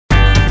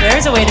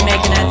There's a way to make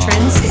an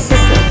entrance. This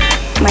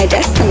is my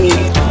destiny.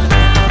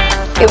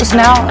 It was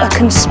now a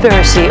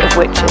conspiracy of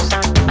witches.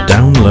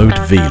 Download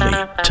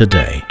Veely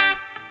today.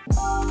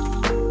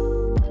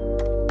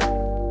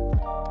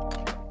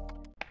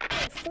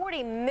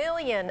 40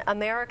 million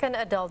American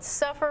adults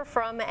suffer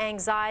from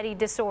anxiety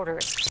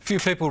disorders. Few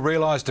people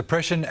realise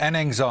depression and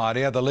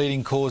anxiety are the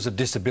leading cause of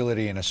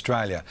disability in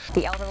Australia.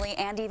 The elderly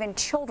and even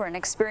children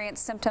experience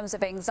symptoms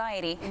of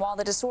anxiety. While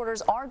the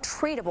disorders are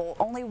treatable,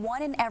 only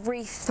 1 in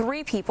every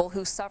 3 people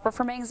who suffer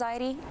from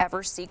anxiety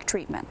ever seek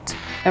treatment.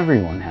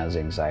 Everyone has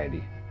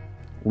anxiety.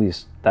 At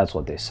least that's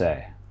what they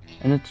say.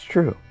 And it's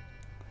true.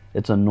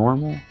 It's a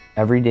normal,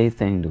 everyday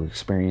thing to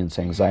experience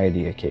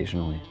anxiety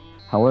occasionally.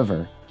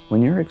 However,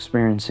 when you're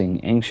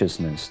experiencing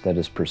anxiousness that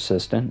is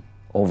persistent,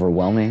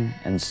 overwhelming,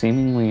 and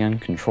seemingly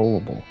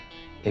uncontrollable,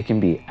 it can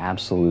be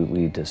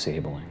absolutely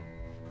disabling.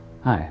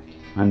 Hi,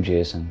 I'm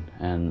Jason,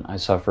 and I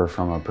suffer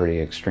from a pretty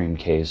extreme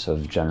case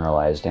of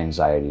generalized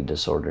anxiety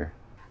disorder.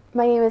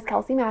 My name is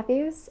Kelsey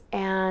Matthews,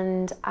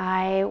 and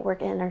I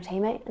work in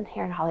entertainment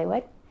here in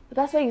Hollywood. The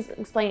best way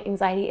to explain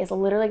anxiety is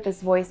literally like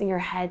this voice in your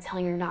head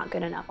telling you you're not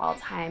good enough all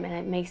the time, and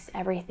it makes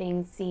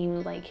everything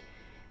seem like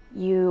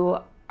you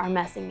are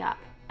messing up.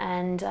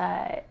 And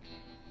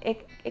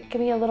it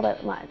can be a little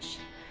bit much.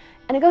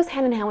 And it goes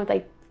hand in hand with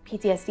like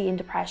PTSD and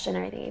depression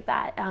and everything like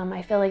that.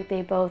 I feel like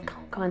they both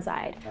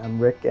coincide. I'm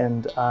Rick,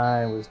 and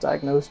I was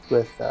diagnosed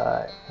with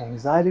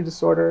anxiety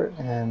disorder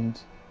and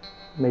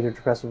major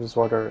depressive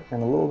disorder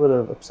and a little bit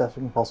of obsessive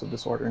compulsive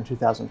disorder in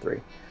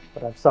 2003.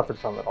 But I've suffered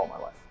from it all my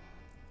life.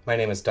 My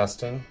name is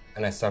Dustin,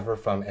 and I suffer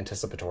from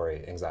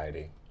anticipatory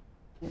anxiety.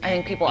 I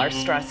think people are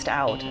stressed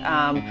out,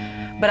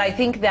 but I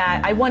think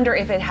that, I wonder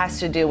if it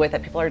has to do with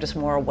that people are just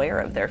more aware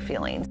of their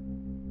feelings.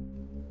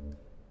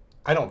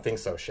 I don't think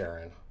so,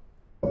 Sharon.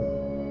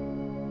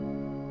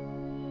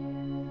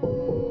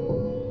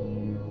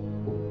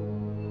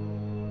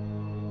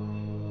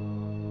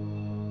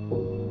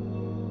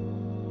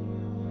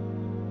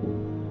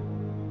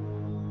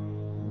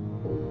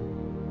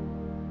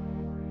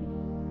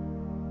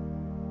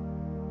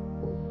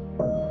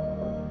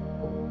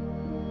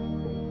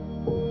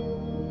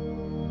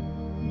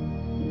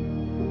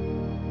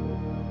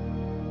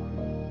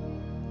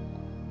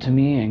 To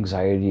me,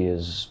 anxiety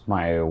is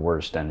my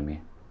worst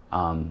enemy.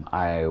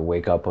 I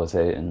wake up with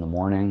it in the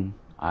morning,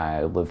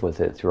 I live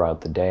with it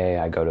throughout the day,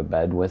 I go to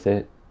bed with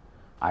it.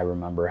 I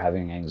remember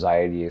having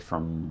anxiety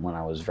from when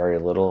I was very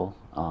little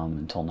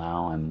until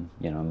now. I'm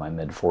in my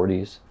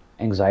mid-40s.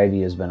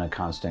 Anxiety has been a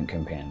constant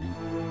companion.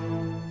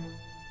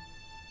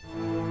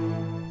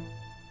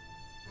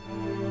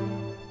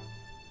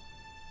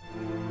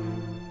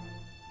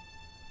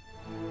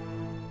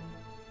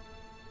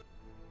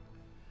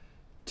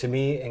 To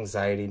me,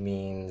 anxiety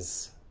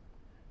means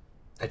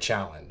a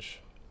challenge.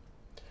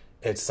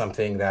 It's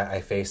something that I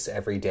face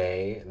every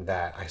day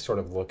that I sort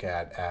of look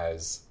at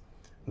as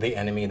the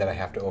enemy that I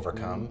have to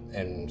overcome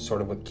and sort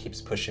of what keeps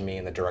pushing me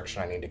in the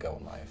direction I need to go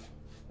in life.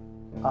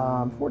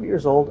 I'm 40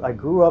 years old. I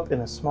grew up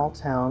in a small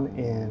town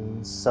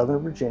in Southern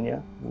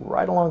Virginia,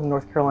 right along the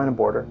North Carolina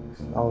border.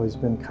 I've always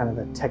been kind of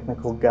a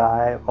technical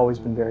guy. I've always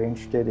been very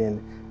interested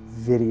in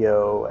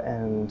video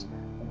and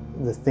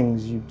the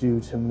things you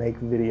do to make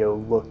video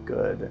look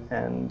good.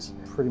 And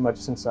pretty much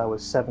since I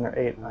was 7 or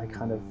 8, I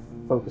kind of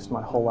focused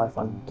my whole life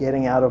on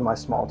getting out of my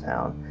small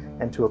town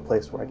and to a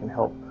place where I can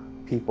help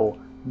people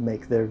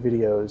make their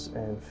videos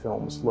and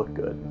films look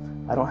good.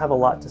 I don't have a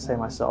lot to say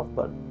myself,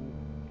 but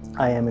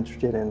I am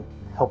interested in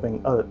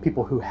helping other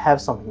people who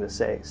have something to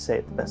say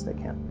it the best they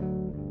can.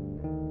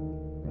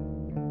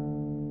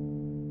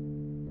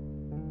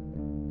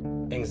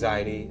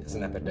 Anxiety is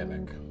an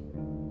epidemic.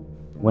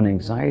 When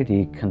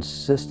anxiety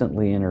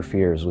consistently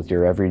interferes with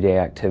your everyday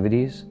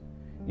activities,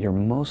 you're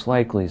most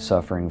likely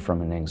suffering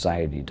from an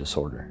anxiety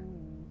disorder.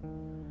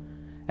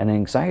 An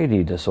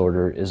anxiety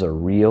disorder is a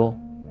real,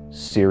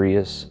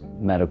 serious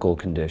medical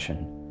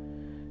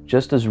condition,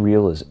 just as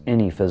real as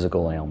any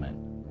physical ailment.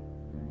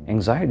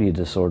 Anxiety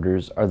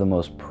disorders are the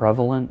most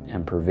prevalent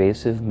and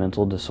pervasive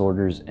mental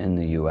disorders in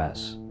the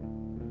US.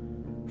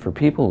 For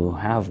people who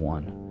have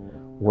one,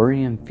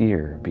 worry and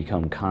fear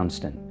become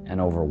constant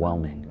and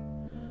overwhelming.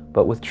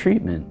 But with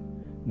treatment,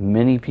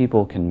 many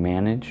people can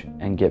manage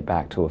and get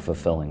back to a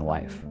fulfilling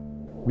life.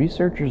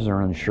 Researchers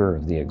are unsure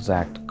of the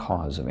exact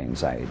cause of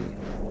anxiety,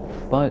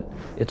 but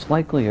it's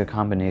likely a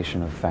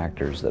combination of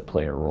factors that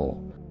play a role.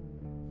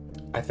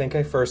 I think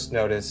I first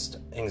noticed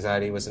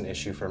anxiety was an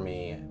issue for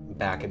me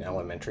back in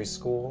elementary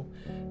school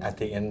at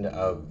the end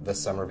of the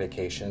summer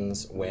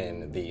vacations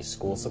when the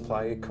school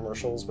supply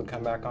commercials would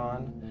come back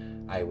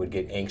on. I would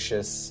get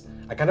anxious.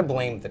 I kind of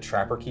blamed the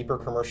Trapper Keeper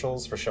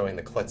commercials for showing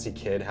the klutzy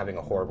kid having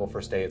a horrible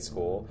first day at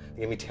school. It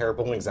gave me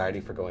terrible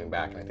anxiety for going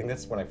back, and I think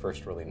that's when I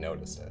first really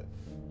noticed it.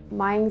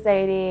 My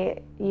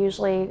anxiety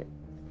usually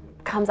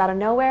comes out of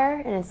nowhere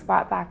and is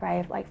brought back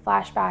by like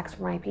flashbacks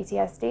from my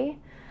PTSD,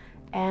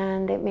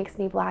 and it makes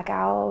me black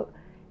out,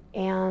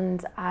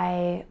 and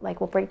I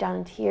will break down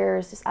in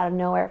tears just out of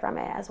nowhere from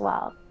it as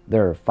well.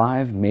 There are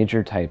 5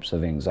 major types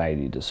of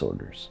anxiety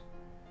disorders.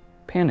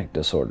 Panic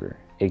disorder,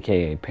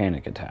 aka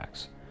panic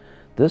attacks.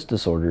 This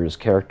disorder is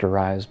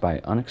characterized by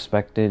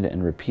unexpected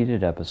and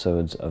repeated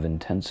episodes of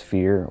intense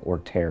fear or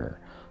terror,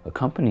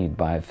 accompanied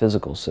by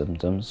physical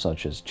symptoms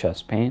such as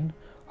chest pain,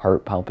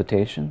 heart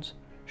palpitations,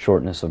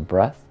 shortness of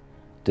breath,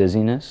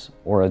 dizziness,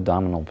 or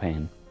abdominal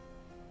pain.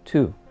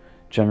 2.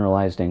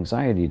 Generalized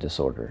anxiety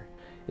disorder.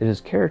 It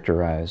is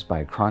characterized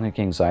by chronic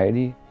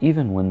anxiety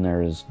even when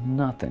there is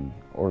nothing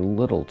or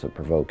little to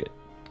provoke it.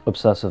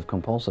 Obsessive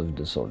compulsive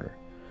disorder.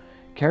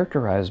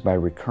 Characterized by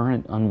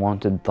recurrent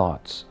unwanted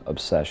thoughts,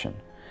 obsession,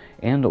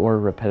 and or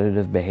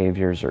repetitive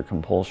behaviors or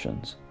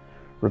compulsions.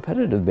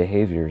 Repetitive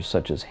behaviors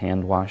such as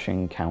hand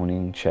washing,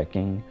 counting,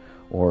 checking,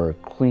 or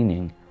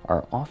cleaning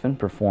are often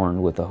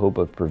performed with the hope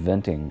of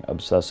preventing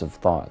obsessive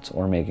thoughts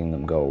or making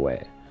them go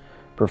away.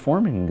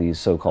 Performing these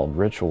so-called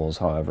rituals,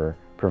 however,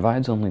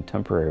 provides only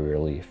temporary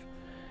relief,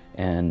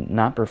 and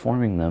not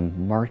performing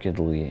them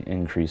markedly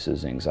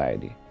increases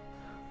anxiety.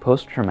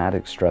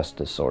 Post-traumatic stress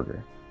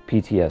disorder,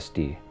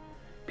 PTSD.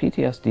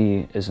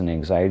 PTSD is an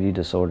anxiety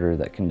disorder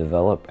that can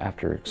develop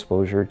after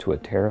exposure to a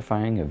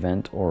terrifying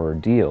event or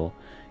ordeal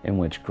in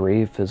which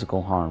grave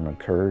physical harm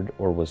occurred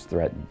or was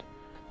threatened.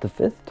 The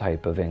fifth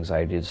type of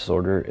anxiety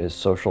disorder is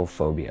social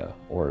phobia,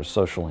 or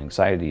social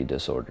anxiety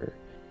disorder.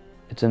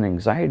 It's an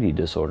anxiety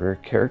disorder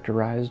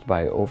characterized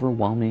by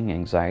overwhelming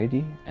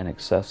anxiety and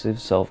excessive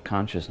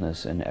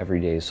self-consciousness in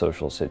everyday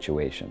social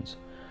situations.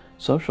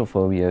 Social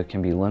phobia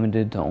can be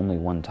limited to only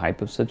one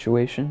type of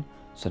situation,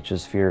 such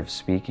as fear of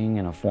speaking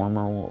in a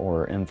formal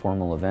or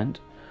informal event,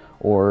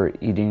 or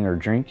eating or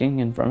drinking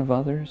in front of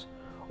others,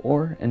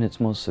 or in its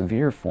most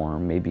severe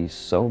form may be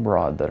so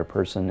broad that a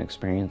person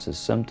experiences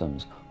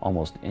symptoms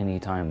almost any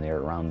time they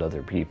are around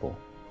other people.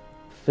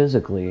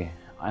 Physically,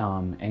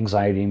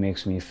 anxiety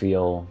makes me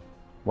feel,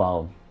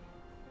 well,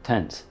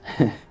 tense.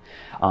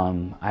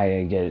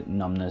 I get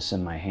numbness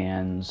in my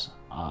hands,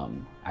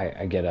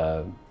 I get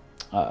a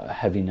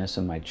heaviness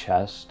in my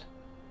chest,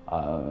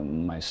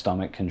 my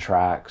stomach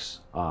contracts,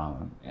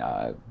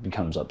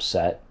 becomes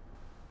upset,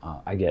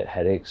 I get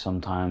headaches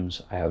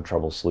sometimes, I have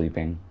trouble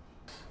sleeping.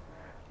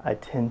 I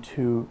tend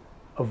to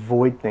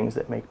avoid things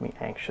that make me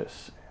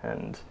anxious,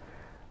 and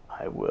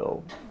I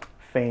will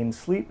feign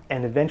sleep,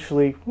 and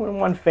eventually when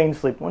one feigns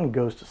sleep, one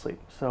goes to sleep,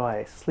 so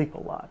I sleep a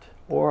lot.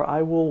 Or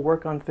I will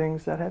work on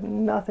things that have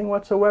nothing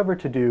whatsoever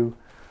to do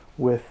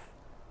with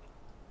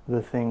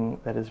the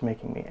thing that is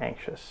making me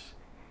anxious.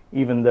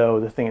 Even though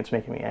the thing that's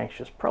making me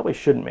anxious probably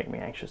shouldn't make me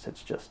anxious,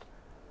 it's just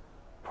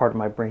part of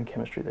my brain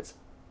chemistry that's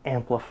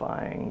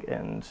amplifying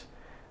and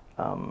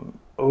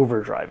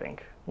overdriving,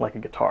 like a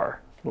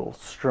guitar, a little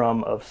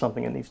strum of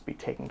something that needs to be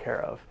taken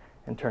care of,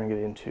 and turning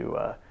it into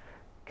a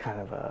kind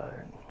of a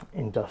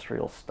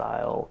industrial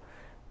style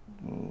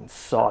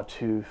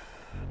sawtooth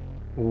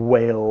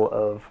wail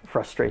of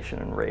frustration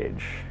and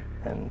rage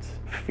and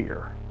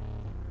fear.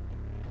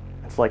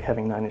 It's like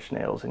having 9 Inch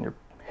Nails in your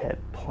head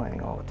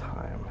playing all the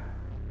time.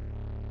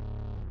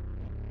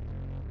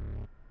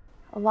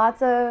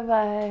 Lots of,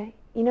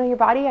 your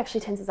body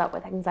actually tenses up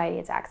with anxiety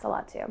attacks a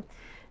lot too.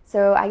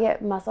 So I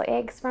get muscle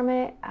aches from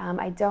it.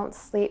 I don't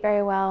sleep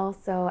very well,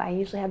 so I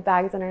usually have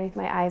bags underneath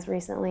my eyes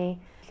recently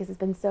because it's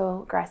been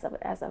so aggressive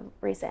as of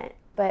recent.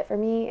 But for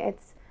me, it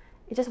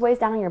just weighs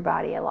down on your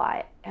body a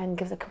lot and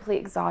gives a complete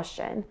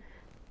exhaustion.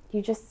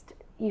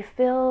 You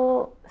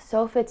feel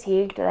so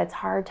fatigued that it's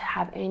hard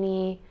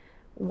to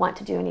want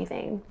to do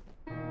anything.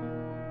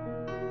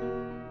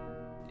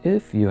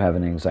 If you have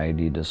an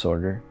anxiety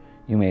disorder,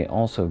 you may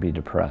also be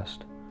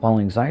depressed. While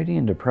anxiety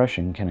and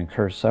depression can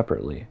occur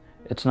separately,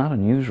 it's not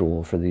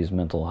unusual for these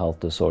mental health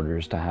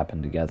disorders to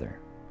happen together.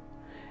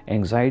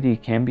 Anxiety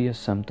can be a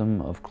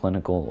symptom of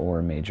clinical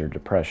or major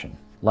depression.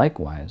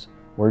 Likewise,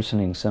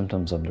 worsening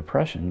symptoms of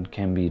depression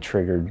can be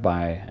triggered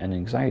by an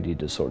anxiety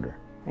disorder.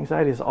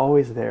 Anxiety is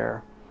always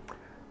there,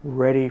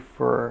 ready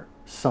for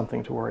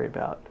something to worry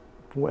about,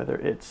 whether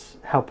it's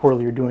how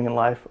poorly you're doing in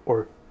life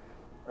or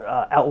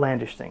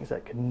outlandish things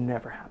that could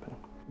never happen.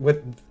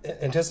 With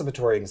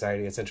anticipatory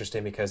anxiety, it's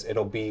interesting because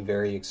it'll be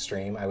very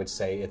extreme. I would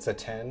say it's a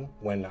 10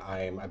 when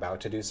I'm about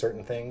to do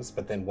certain things,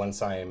 but then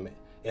once I'm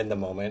in the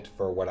moment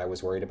for what I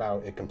was worried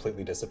about, it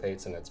completely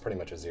dissipates and it's pretty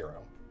much a 0.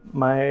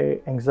 My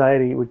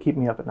anxiety would keep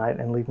me up at night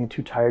and leave me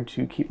too tired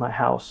to keep my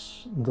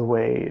house the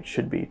way it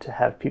should be, to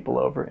have people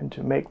over and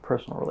to make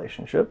personal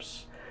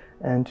relationships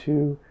and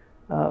to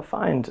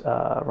find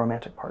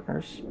romantic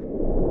partners.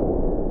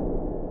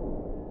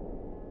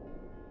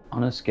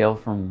 On a scale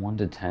from 1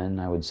 to 10,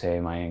 I would say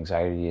my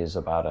anxiety is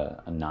about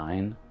a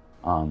 9.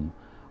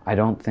 I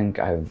don't think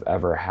I've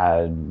ever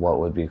had what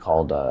would be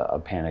called a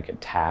panic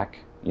attack,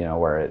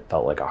 where it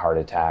felt like a heart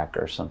attack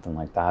or something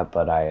like that,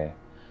 but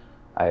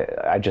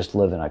I just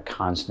live in a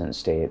constant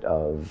state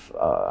of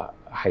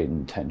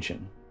heightened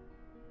tension.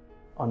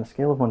 On a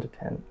scale of 1 to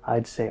 10,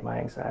 I'd say my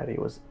anxiety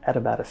was at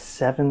about a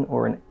 7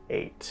 or an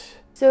 8.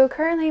 So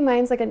currently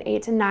mine's like an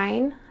 8 to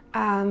 9.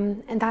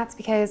 And that's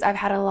because I've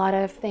had a lot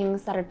of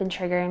things that have been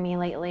triggering me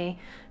lately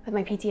with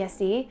my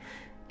PTSD,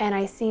 and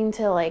I seem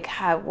to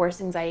have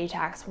worse anxiety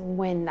attacks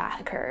when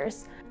that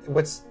occurs.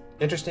 What's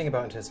interesting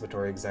about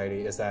anticipatory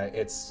anxiety is that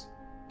it's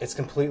it's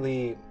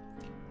completely,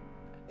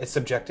 it's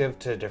subjective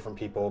to different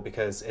people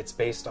because it's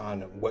based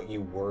on what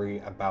you worry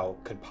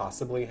about could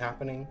possibly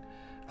happening.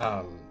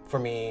 For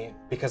me,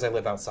 because I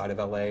live outside of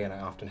LA and I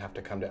often have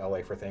to come to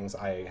LA for things,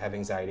 I have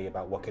anxiety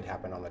about what could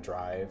happen on the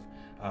drive.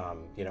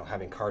 You know,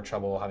 having car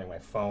trouble, having my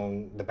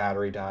phone, the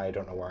battery die, I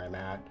don't know where I'm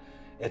at.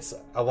 It's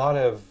a lot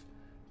of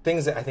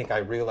things that I think I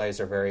realize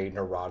are very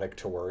neurotic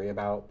to worry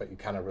about, but you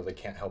kind of really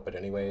can't help it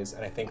anyways.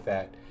 And I think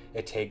that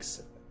it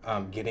takes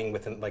getting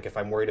within, like if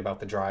I'm worried about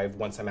the drive,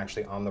 once I'm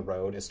actually on the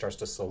road, it starts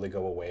to slowly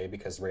go away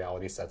because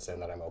reality sets in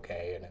that I'm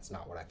okay and it's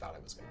not what I thought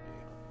it was going to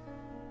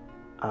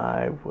be.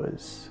 I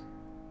was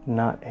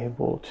not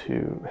able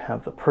to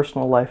have the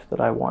personal life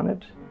that I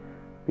wanted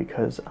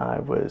because I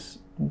was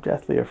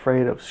deathly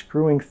afraid of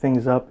screwing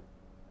things up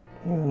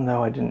even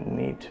though I didn't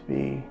need to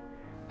be.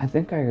 I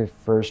think I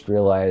first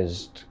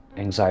realized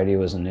anxiety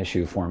was an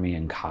issue for me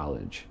in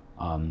college.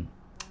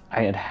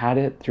 I had had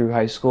it through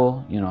high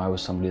school. You know, I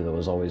was somebody that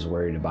was always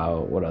worried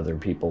about what other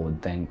people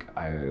would think.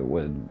 I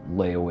would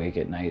lay awake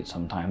at night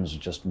sometimes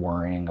just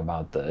worrying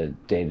about the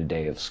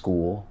day-to-day of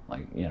school,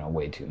 like, you know,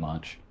 way too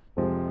much.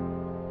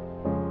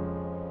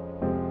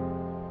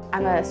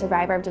 I'm a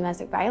survivor of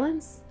domestic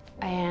violence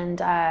and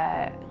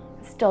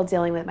still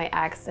dealing with my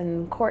ex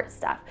and court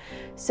stuff.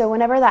 So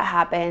whenever that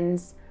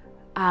happens,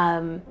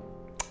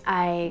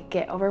 I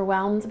get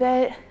overwhelmed a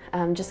bit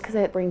just because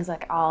it brings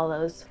like all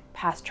those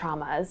past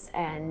traumas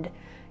and it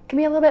can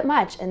be a little bit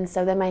much. And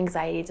so then my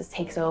anxiety just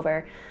takes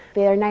over.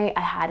 The other night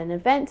I had an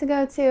event to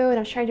go to and I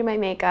was trying to do my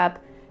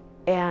makeup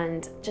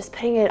and just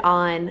putting it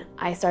on,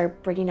 I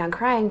started breaking down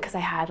crying because I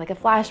had like a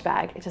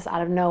flashback just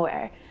out of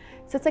nowhere.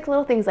 So it's like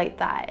little things like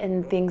that,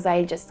 and the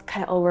anxiety just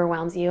kind of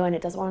overwhelms you and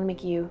it doesn't want to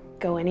make you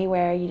go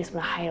anywhere. You just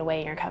want to hide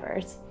away in your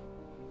covers.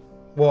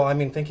 Well, I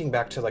mean, thinking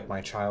back to like my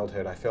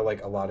childhood, I feel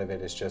like a lot of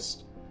it is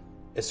just,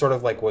 it sort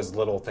of like was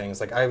little things.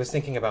 Like I was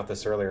thinking about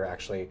this earlier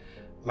actually.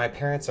 My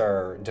parents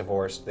are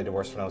divorced. They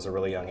divorced when I was a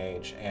really young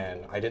age,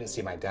 and I didn't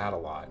see my dad a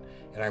lot.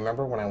 And I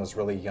remember when I was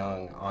really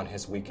young, on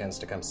his weekends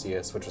to come see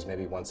us, which was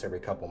maybe once every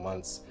couple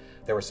months,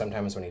 there were some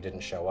times when he didn't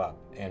show up.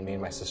 And me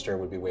and my sister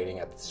would be waiting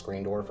at the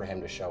screen door for him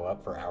to show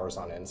up for hours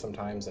on end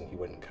sometimes, and he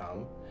wouldn't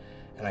come.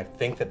 And I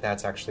think that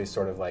that's actually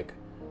sort of like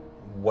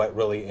what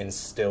really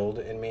instilled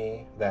in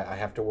me that I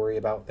have to worry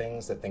about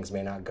things, that things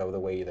may not go the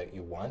way that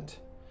you want.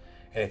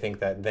 And I think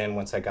that then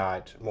once I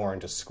got more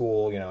into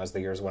school, you know, as the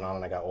years went on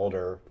and I got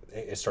older,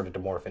 it started to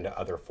morph into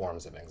other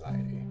forms of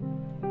anxiety.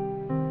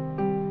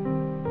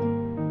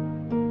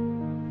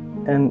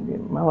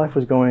 And my life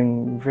was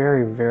going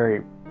very,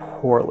 very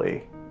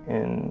poorly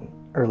in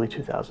early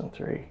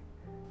 2003.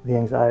 The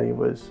anxiety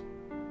was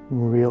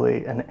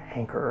really an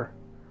anchor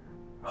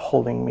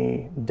holding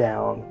me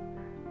down,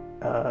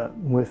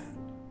 with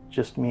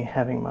just me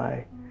having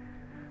my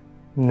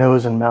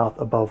nose and mouth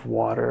above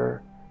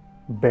water,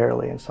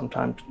 barely, and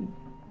sometimes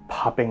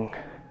popping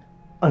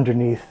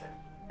underneath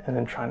and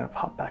then trying to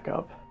pop back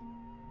up.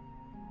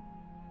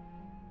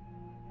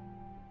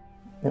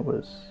 It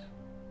was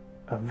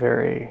a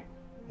very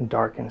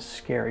dark and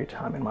scary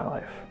time in my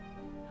life.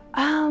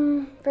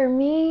 For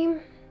me,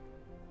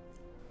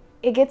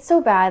 it gets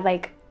so bad,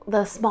 like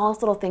the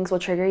smallest little things will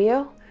trigger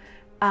you.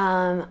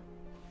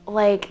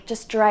 Like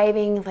just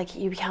driving, like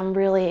you become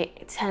really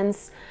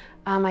tense.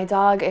 My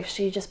dog, if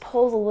she just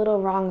pulls a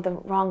little the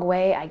wrong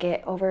way, I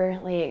get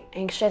overly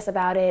anxious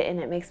about it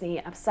and it makes me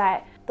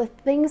upset. The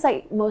things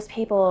that most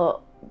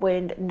people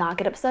would not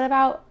get upset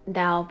about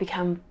now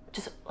become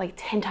just like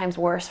 10 times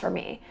worse for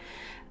me.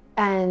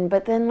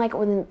 But then like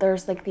when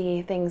there's like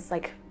the things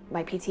like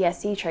my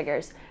PTSD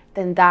triggers,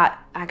 then that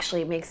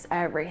actually makes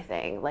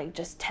everything like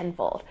just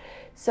tenfold.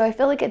 So I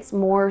feel like it's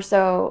more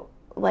so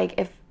like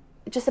if,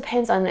 it just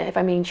depends on if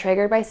I'm being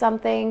triggered by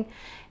something.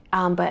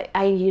 But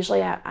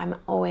I'm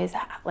always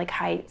like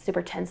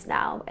super tense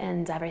now,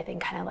 and everything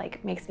kind of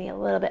like makes me a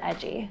little bit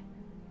edgy.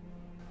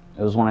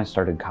 It was when I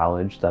started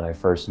college that I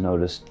first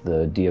noticed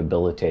the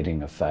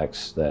debilitating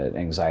effects that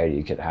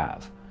anxiety could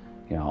have.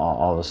 You know,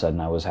 all of a sudden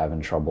I was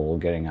having trouble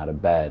getting out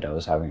of bed. I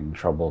was having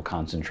trouble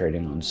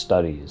concentrating on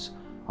studies.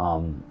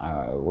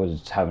 I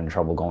was having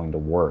trouble going to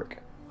work.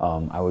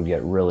 I would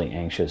get really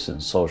anxious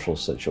in social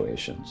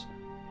situations.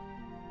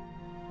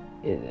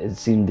 It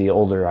seemed the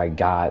older I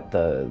got,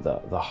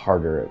 the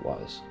harder it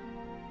was.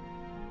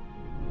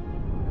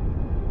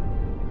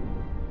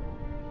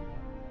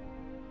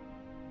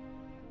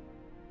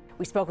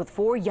 We spoke with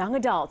 4 young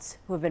adults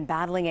who have been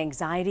battling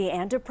anxiety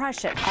and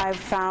depression. I've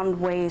found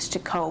ways to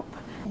cope.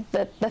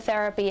 The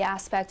therapy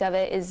aspect of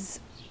it is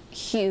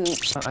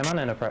huge. I'm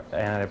on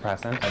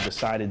antidepressant. I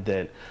decided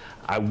that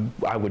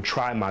I would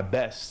try my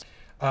best.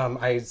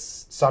 I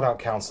sought out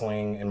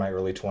counseling in my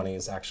early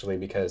 20s actually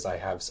because I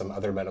have some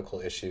other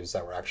medical issues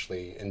that were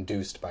actually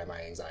induced by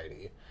my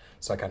anxiety.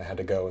 So I kind of had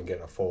to go and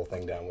get a full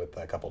thing done with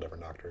a couple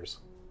different doctors.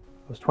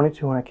 I was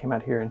 22 when I came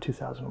out here in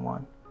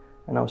 2001,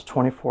 and I was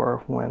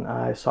 24 when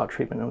I sought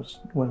treatment and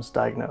was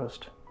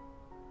diagnosed.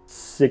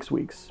 6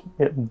 weeks.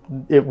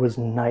 It was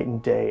night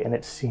and day, and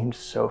it seemed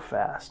so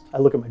fast. I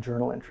look at my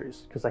journal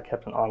entries because I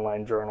kept an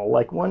online journal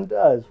like one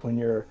does when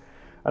you're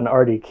an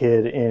arty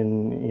kid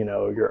in,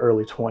 your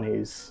early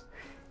 20s,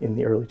 in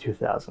the early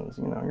 2000s,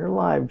 your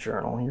live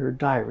journal, your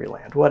diary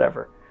land,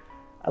 whatever.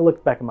 I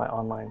looked back at my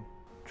online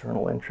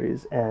journal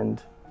entries,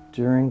 and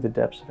during the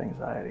depths of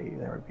anxiety,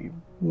 there would be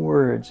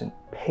words and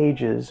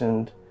pages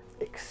and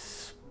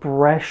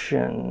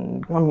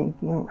expression. I mean,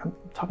 I'm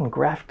talking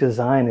graphic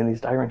design in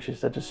these diary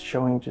entries that I was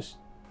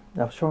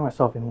showing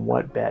myself in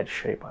what bad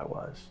shape I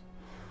was.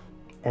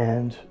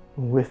 And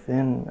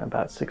within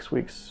about 6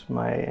 weeks,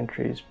 my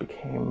entries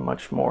became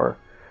much more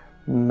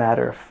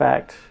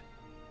matter-of-fact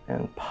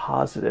and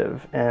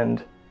positive,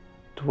 and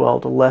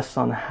dwelled less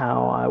on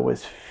how I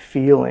was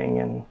feeling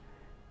and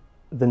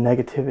the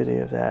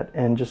negativity of that,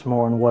 and just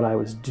more on what I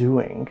was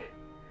doing.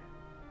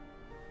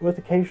 With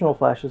occasional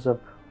flashes of,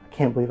 I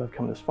can't believe I've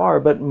come this far,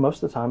 but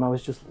most of the time I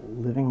was just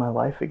living my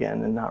life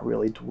again and not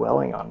really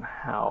dwelling on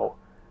how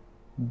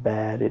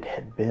bad it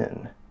had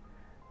been,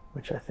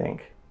 which I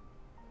think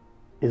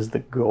is the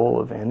goal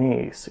of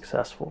any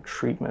successful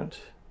treatment,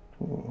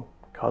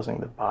 causing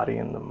the body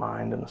and the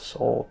mind and the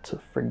soul to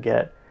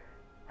forget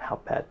how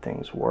bad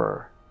things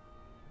were,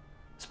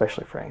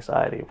 especially for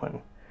anxiety,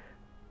 when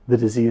the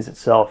disease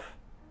itself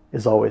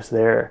is always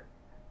there,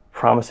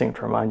 promising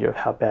to remind you of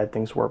how bad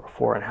things were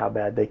before and how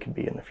bad they could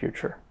be in the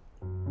future.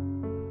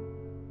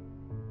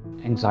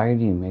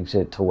 Anxiety makes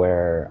it to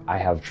where I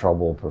have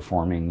trouble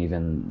performing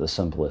even the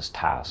simplest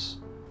tasks.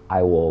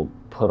 I will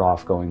put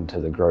off going to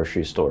the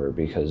grocery store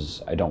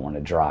because I don't want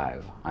to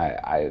drive.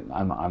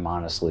 I'm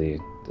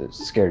honestly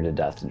scared to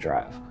death to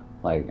drive.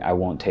 Like, I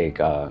won't take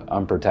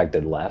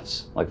unprotected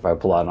lefts. Like, if I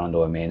pull out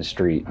onto a main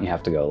street and you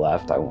have to go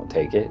left, I won't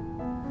take it.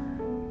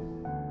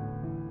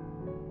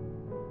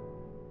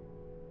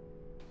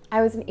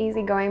 I was an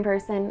easygoing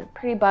person,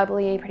 pretty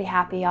bubbly, pretty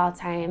happy all the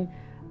time.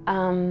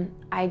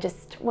 I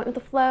just went with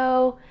the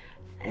flow.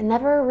 I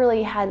never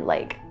really had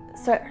like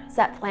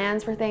set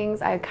plans for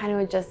things. I kind of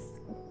would just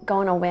go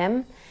on a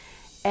whim.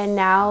 And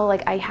now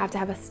like I have to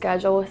have a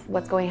schedule with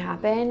what's going to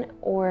happen,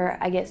 or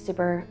I get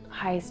super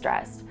high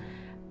stressed.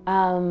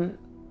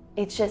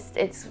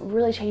 It's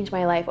really changed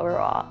my life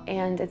overall,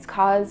 and it's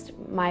caused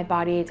my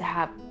body to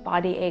have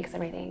body aches,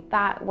 everything like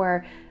that,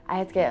 where I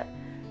had to get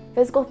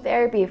physical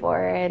therapy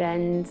for it,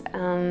 and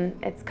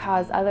it's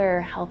caused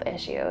other health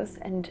issues,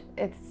 and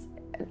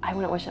I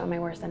wouldn't wish it on my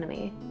worst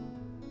enemy.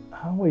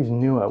 I always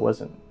knew I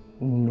wasn't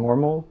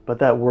normal, but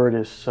that word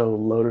is so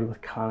loaded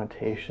with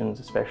connotations,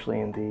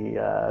 especially in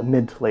the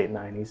mid to late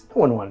 90s.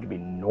 No one wanted to be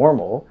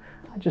normal.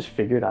 I just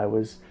figured I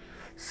was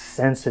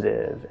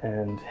sensitive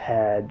and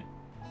had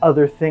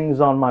other things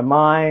on my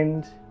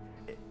mind.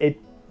 It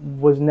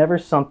was never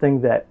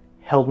something that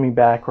held me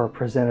back or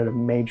presented a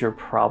major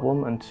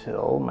problem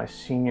until my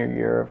senior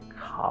year of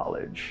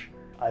college.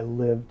 I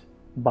lived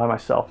by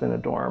myself in a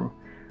dorm.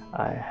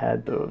 I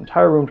had the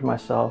entire room to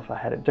myself. I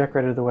had it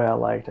decorated the way I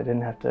liked. I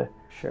didn't have to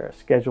share a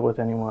schedule with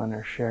anyone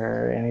or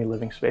share any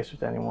living space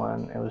with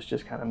anyone. It was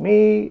just kind of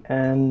me,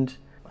 and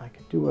I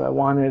could do what I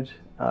wanted,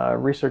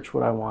 research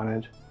what I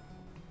wanted.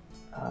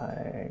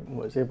 I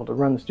was able to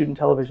run the student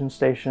television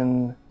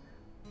station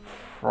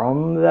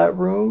from that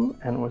room,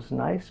 and it was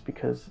nice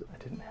because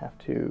I didn't have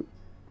to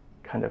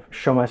kind of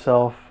show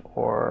myself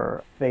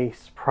or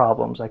face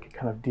problems. I could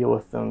kind of deal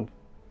with them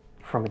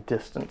from a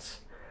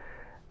distance.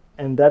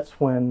 And that's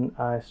when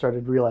I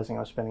started realizing I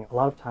was spending a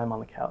lot of time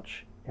on the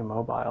couch,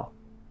 immobile,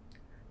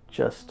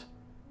 just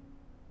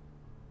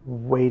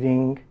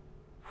waiting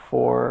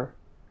for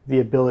the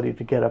ability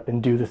to get up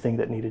and do the thing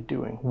that needed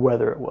doing,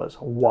 whether it was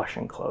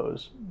washing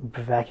clothes,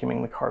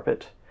 vacuuming the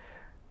carpet,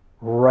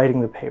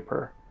 writing the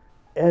paper,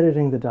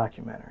 editing the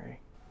documentary,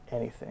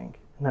 anything.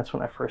 And that's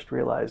when I first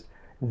realized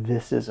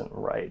this isn't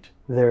right.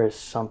 There is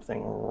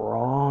something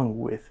wrong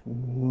with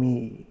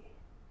me.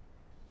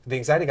 The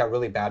anxiety got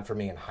really bad for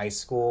me in high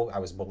school. I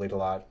was bullied a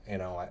lot.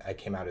 I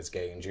came out as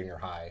gay in junior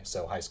high,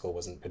 so high school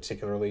wasn't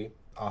particularly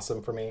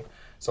awesome for me.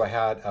 So I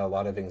had a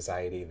lot of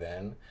anxiety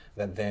then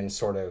that then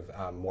sort of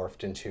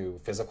morphed into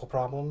physical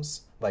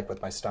problems, like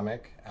with my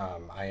stomach.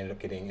 I ended up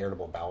getting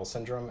irritable bowel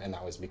syndrome, and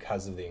that was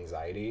because of the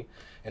anxiety.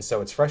 And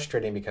so it's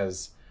frustrating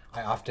because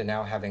I often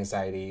now have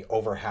anxiety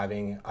over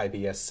having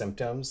IBS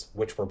symptoms,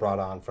 which were brought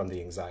on from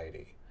the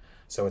anxiety.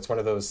 So it's one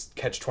of those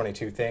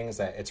catch-22 things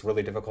that it's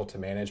really difficult to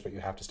manage, but you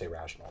have to stay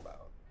rational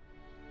about.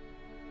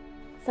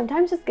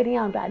 Sometimes just getting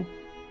out of bed.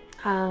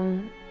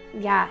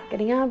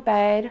 Getting out of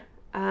bed.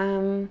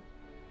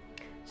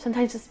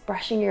 Sometimes just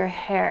brushing your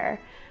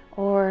hair,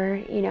 or,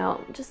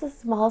 just the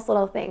smallest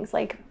little things,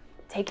 like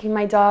taking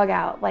my dog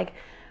out. Like,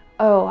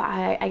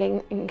 I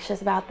get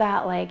anxious about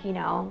that. Like,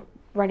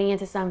 running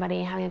into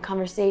somebody, having a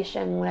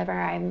conversation whenever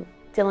I'm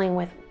dealing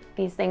with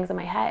these things in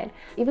my head.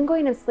 Even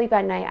going to sleep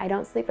at night, I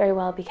don't sleep very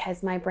well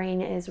because my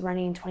brain is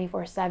running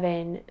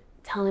 24/7,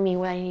 telling me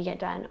what I need to get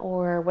done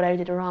or what I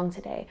did wrong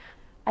today.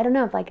 I don't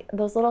know, like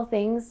those little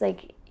things,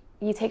 like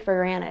you take for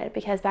granted,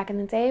 because back in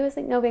the day it was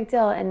like no big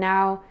deal, and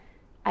now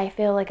I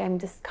feel like I'm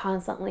just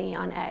constantly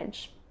on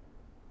edge.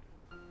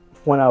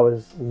 When I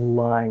was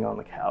lying on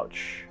the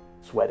couch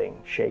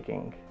sweating,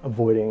 shaking,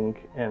 avoiding,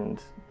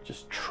 and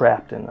just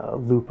trapped in a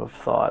loop of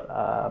thought.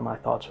 My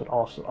thoughts would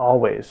also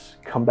always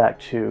come back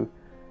to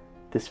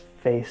this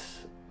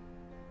face,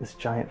 this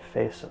giant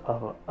face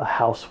of a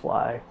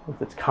housefly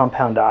with its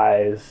compound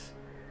eyes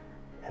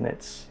and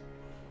its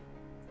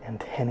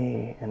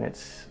antennae and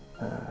its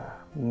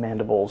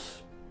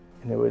mandibles.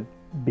 And it would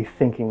be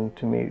thinking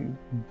to me,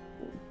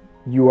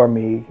 you are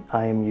me,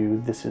 I am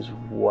you, this is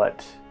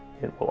what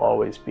it will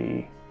always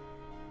be,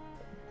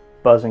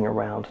 buzzing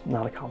around,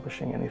 not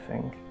accomplishing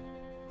anything.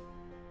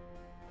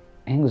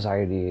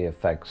 Anxiety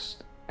affects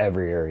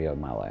every area of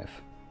my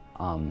life.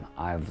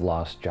 I've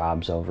lost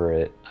jobs over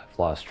it. I've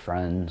lost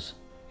friends.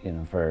 You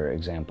know, for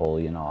example,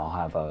 you know,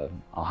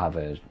 I'll have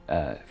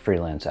a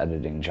freelance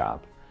editing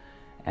job,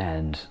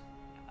 and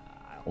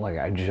like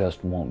I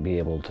just won't be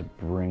able to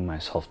bring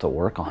myself to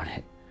work on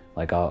it.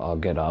 Like I'll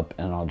get up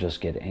and I'll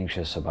just get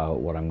anxious about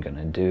what I'm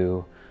gonna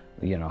do,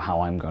 you know,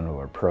 how I'm going to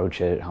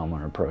approach it, how I'm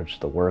going to approach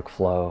the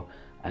workflow,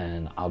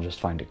 and I'll just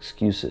find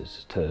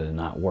excuses to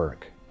not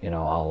work. You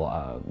know,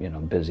 I'll, you know,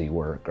 busy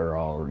work, or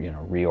I'll, you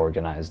know,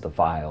 reorganize the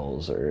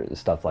files or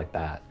stuff like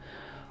that.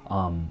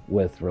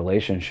 With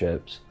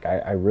relationships,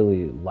 I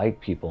really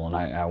like people and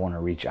I want to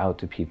reach out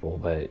to people,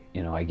 but,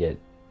 you know, I get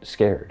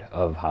scared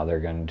of how they're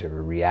going to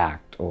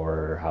react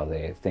or how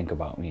they think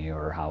about me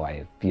or how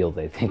I feel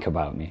they think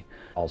about me.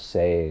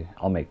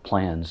 I'll make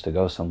plans to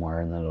go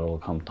somewhere, and then it'll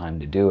come time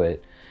to do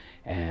it,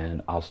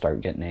 and I'll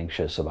start getting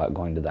anxious about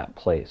going to that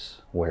place.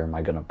 Where am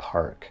I going to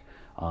park?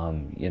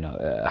 You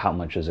know, how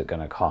much is it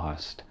going to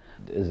cost?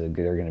 Is there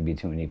going to be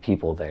too many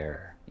people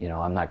there? You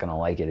know, I'm not going to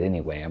like it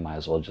anyway. I might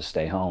as well just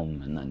stay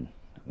home. And then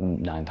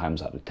 9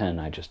 times out of 10,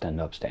 I just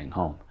end up staying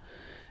home.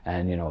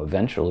 And, you know,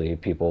 eventually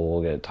people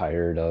will get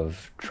tired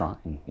of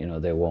trying. You know,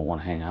 they won't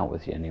want to hang out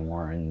with you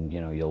anymore, and, you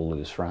know, you'll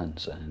lose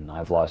friends. And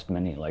I've lost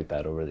many like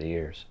that over the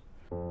years.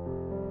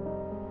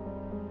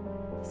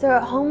 So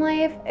at home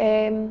life,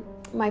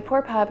 my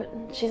poor pup,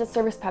 she's a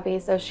service puppy,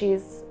 so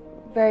she's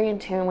very in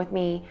tune with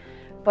me.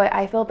 But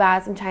I feel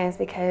bad sometimes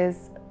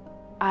because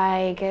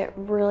I get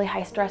really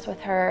high stress with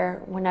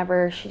her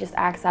whenever she just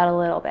acts out a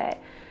little bit.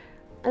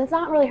 And it's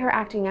not really her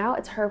acting out,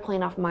 it's her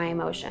playing off my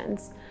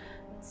emotions.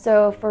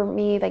 So for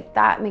me, like,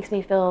 that makes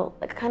me feel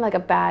like kind of like a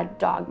bad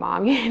dog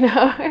mom, you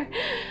know?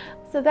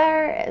 So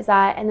there is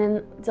that, and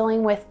then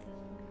dealing with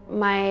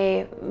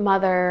my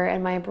mother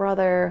and my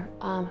brother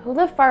who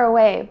live far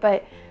away,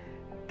 but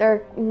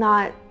they're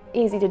not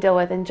easy to deal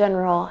with in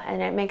general,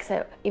 and it makes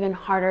it even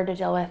harder to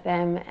deal with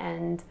them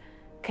and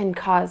can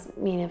cause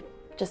me to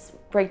just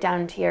break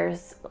down in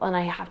tears, and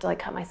I have to like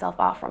cut myself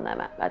off from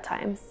them at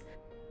times.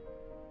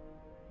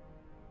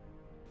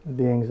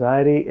 The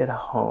anxiety at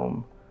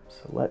home.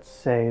 So let's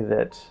say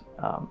that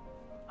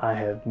I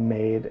have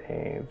made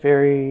a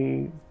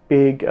very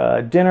big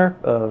dinner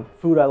of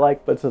food I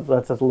like, but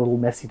that's a little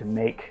messy to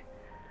make.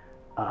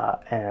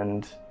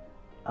 And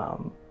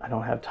I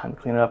don't have time to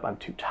clean it up. I'm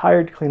too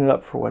tired to clean it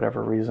up for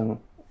whatever reason.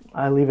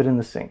 I leave it in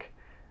the sink.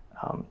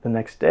 The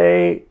next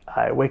day,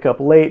 I wake up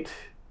late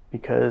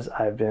because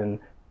I've been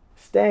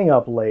staying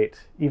up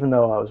late, even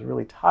though I was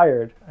really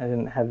tired. I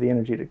didn't have the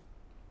energy to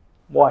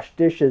wash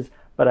dishes,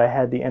 but I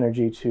had the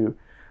energy to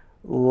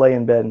lay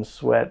in bed and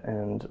sweat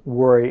and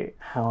worry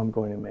how I'm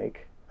going to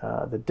make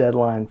the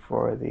deadline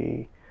for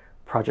the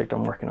project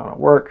I'm working on at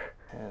work,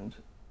 and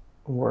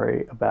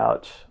worry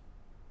about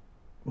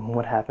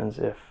what happens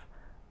if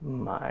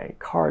my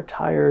car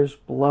tires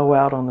blow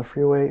out on the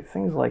freeway,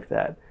 things like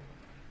that.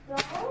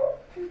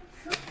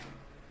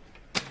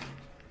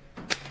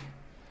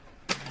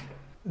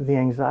 The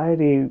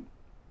anxiety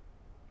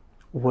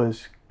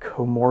was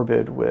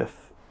comorbid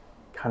with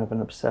kind of an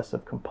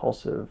obsessive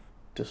compulsive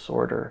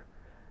disorder.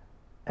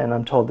 And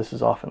I'm told this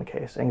is often the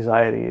case.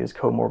 Anxiety is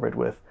comorbid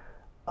with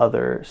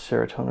other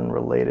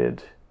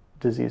serotonin-related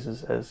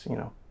diseases, as you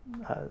know,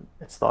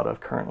 it's thought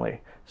of currently.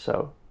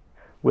 So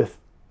with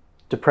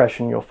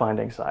depression, you'll find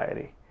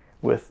anxiety.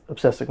 With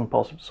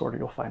obsessive-compulsive disorder,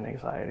 you'll find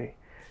anxiety.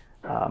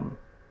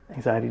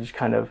 Anxiety just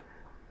kind of,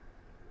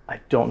 I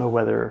don't know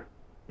whether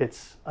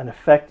it's an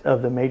effect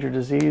of the major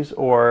disease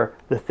or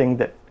the thing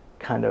that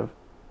kind of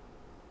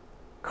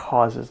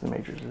causes the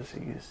major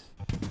disease.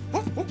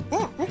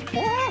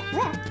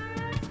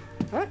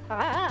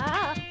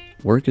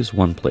 Work is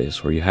one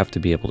place where you have to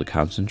be able to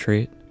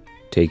concentrate,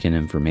 take in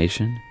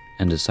information,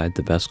 and decide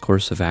the best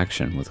course of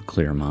action with a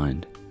clear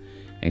mind.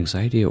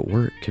 Anxiety at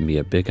work can be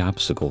a big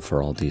obstacle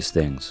for all these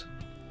things.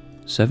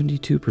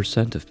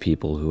 72% of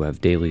people who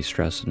have daily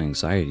stress and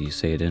anxiety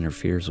say it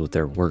interferes with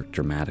their work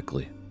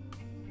dramatically.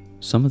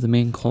 Some of the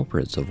main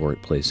culprits of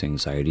workplace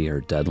anxiety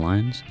are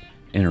deadlines,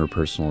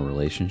 interpersonal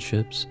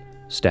relationships,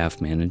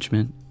 staff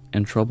management,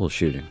 and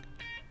troubleshooting.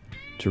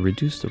 To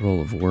reduce the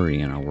role of worry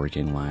in our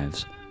working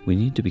lives, we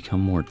need to become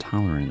more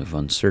tolerant of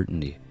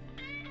uncertainty.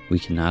 We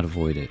cannot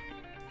avoid it,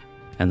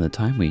 and the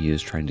time we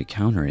use trying to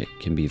counter it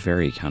can be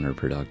very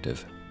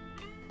counterproductive.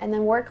 And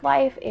then work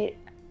life, it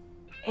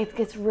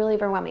gets really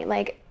overwhelming.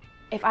 Like,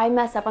 if I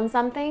mess up on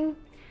something,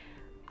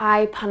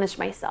 I punish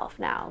myself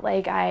now.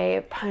 Like,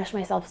 I punish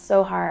myself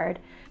so hard.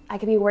 I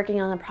could be working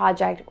on a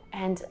project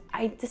and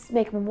I just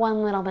make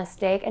one little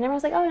mistake and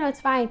everyone's like, oh no, it's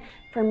fine.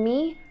 For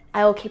me,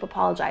 I will keep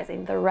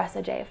apologizing the rest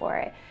of the day for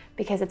it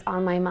because it's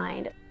on my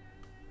mind.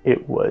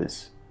 It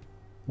was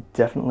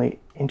definitely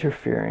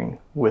interfering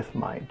with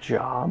my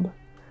job.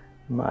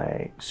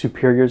 My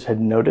superiors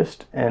had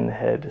noticed and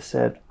had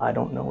said, I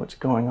don't know what's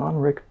going on,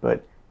 Rick,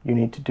 but you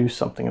need to do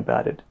something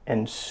about it,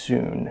 and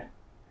soon.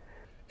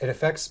 It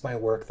affects my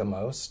work the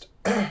most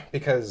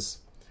because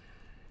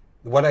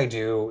what I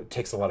do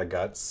takes a lot of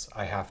guts.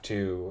 I have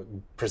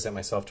to present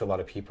myself to a lot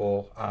of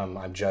people.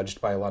 I'm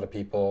judged by a lot of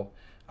people.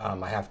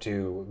 I have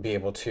to be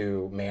able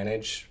to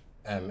manage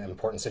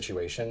important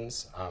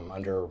situations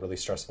under really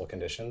stressful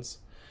conditions.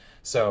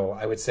 So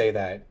I would say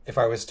that if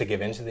I was to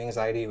give in to the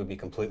anxiety, it would be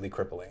completely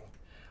crippling.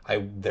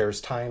 There's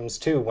times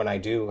too when I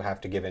do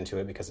have to give into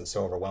it because it's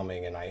so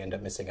overwhelming and I end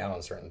up missing out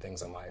on certain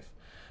things in life.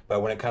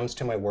 But when it comes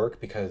to my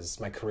work, because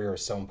my career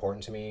is so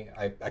important to me,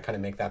 I kind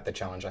of make that the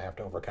challenge I have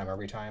to overcome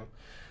every time.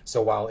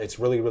 So while it's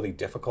really, really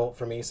difficult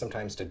for me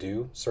sometimes to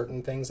do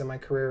certain things in my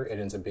career, it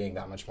ends up being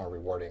that much more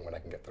rewarding when I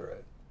can get through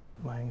it.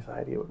 My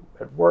anxiety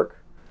at work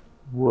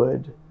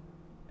would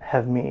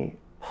have me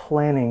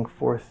planning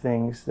for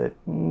things that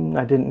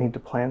I didn't need to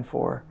plan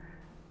for,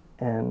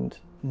 and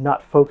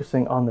not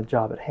focusing on the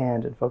job at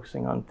hand and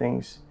focusing on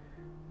things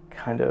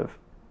kind of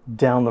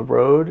down the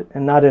road,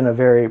 and not in a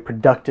very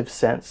productive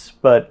sense,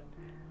 but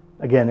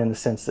again in the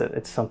sense that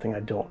it's something I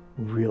don't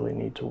really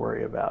need to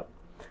worry about,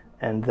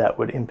 and that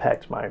would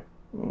impact my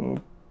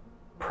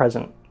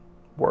present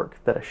work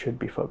that I should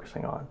be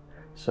focusing on.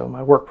 So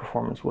my work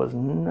performance was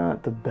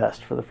not the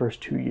best for the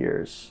first 2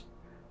 years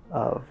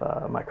of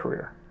my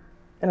career.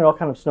 And it all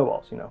kind of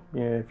snowballs, you know.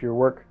 If your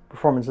work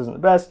performance isn't the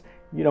best,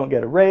 you don't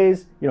get a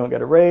raise,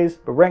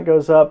 but rent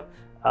goes up,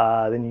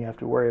 then you have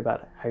to worry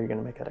about how you're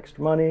gonna make that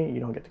extra money. You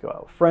don't get to go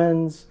out with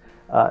friends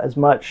as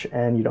much,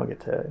 and you don't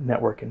get to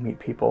network and meet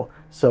people.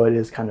 So it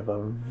is kind of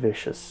a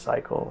vicious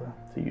cycle,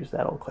 to use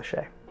that old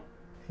cliche.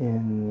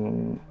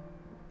 In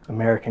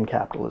American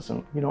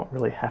capitalism, you don't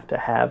really have to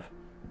have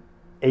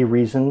a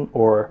reason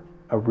or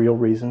a real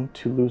reason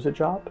to lose a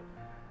job.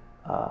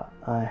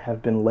 I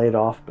have been laid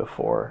off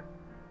before,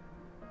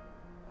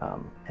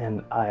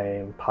 and I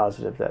am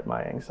positive that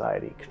my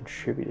anxiety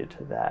contributed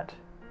to that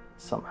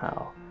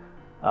somehow.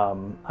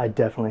 I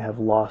definitely have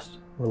lost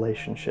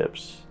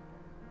relationships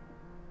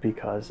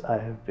because I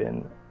have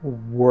been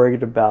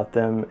worried about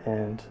them,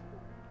 and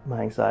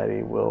my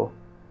anxiety will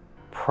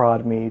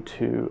prod me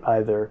to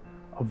either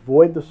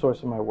avoid the source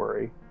of my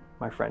worry,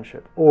 my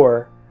friendship,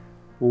 or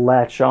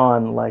latch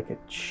on like a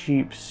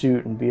cheap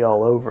suit and be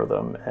all over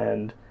them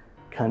and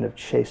kind of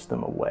chase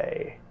them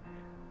away.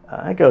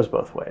 It goes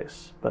both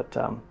ways, but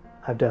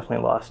I've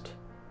definitely lost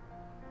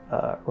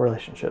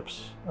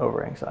relationships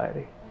over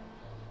anxiety.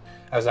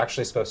 I was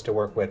actually supposed to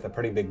work with a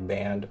pretty big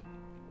band.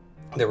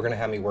 They were going to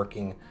have me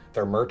working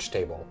their merch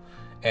table,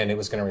 and it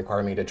was going to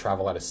require me to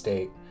travel out of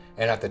state.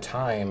 And at the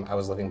time, I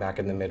was living back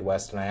in the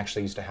Midwest, and I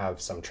actually used to have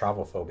some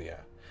travel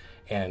phobia,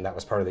 and that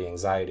was part of the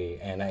anxiety.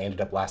 And I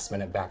ended up last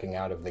minute backing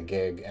out of the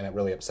gig, and it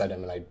really upset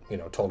him. And I,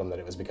 told him that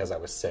it was because I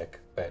was sick,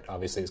 but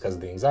obviously it's because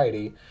of the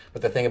anxiety.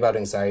 But the thing about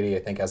anxiety, I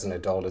think, as an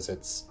adult,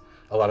 is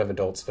a lot of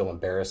adults feel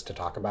embarrassed to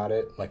talk about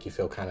it. Like you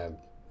feel kind of,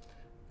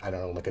 I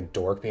don't know, like a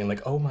dork being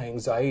like, oh, my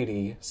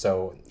anxiety.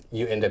 So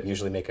you end up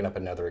usually making up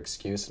another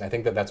excuse. And I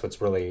think that that's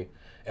what's really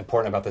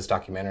important about this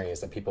documentary,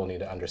 is that people need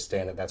to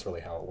understand that that's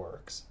really how it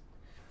works.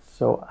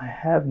 So I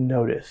have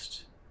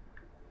noticed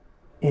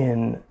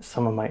in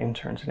some of my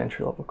interns and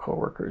entry-level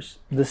coworkers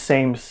the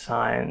same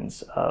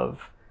signs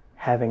of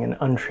having an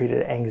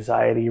untreated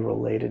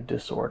anxiety-related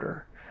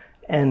disorder.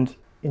 And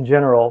in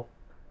general,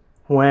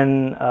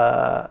 when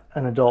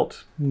an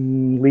adult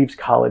leaves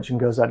college and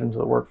goes out into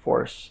the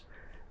workforce,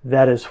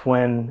 that is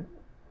when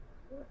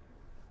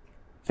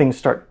things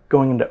start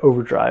going into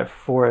overdrive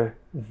for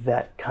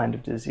that kind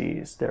of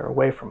disease. They're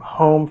away from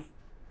home,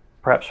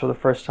 perhaps for the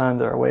first time.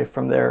 They're away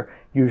from their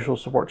usual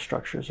support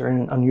structures. They're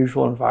in an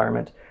unusual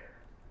environment,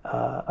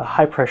 a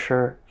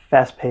high-pressure,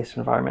 fast-paced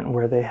environment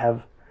where they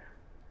have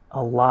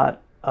a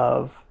lot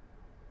of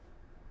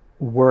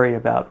worry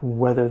about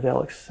whether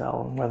they'll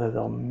excel and whether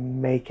they'll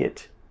make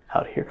it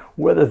out here,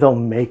 whether they'll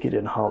make it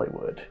in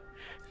Hollywood.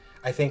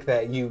 I think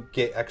that you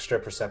get extra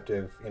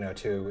perceptive,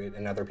 too,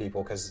 in other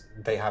people, because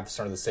they have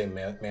sort of the same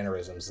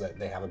mannerisms that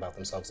they have about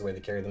themselves, the way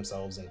they carry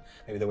themselves, and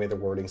maybe the way they're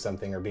wording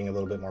something, or being a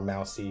little bit more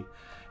mousy.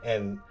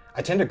 And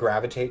I tend to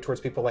gravitate towards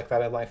people like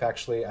that in life,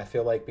 actually. I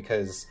feel like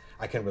because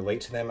I can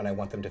relate to them and I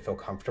want them to feel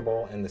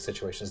comfortable in the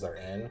situations they're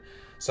in.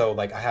 So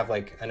I have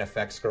an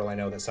effects girl I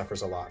know that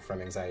suffers a lot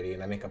from anxiety,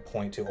 and I make a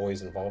point to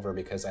always involve her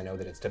because I know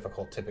that it's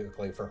difficult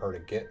typically for her to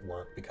get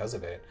work because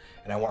of it.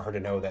 And I want her to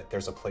know that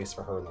there's a place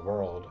for her in the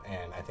world,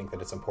 and I think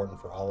that it's important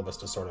for all of us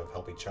to sort of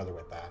help each other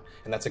with that.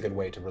 And that's a good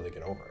way to really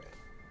get over it.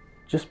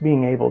 Just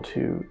being able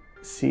to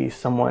see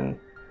someone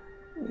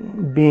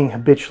being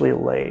habitually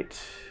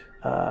late,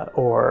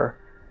 or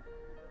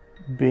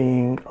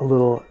being a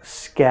little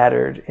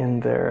scattered in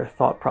their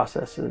thought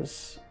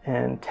processes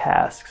and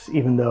tasks,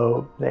 even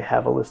though they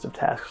have a list of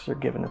tasks they're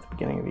given at the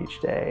beginning of each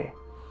day.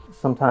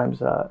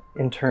 Sometimes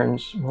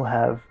interns will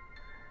have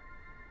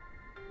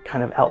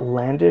kind of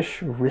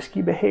outlandish,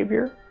 risky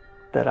behavior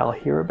that I'll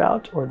hear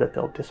about or that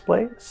they'll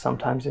display.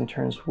 Sometimes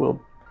interns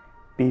will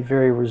be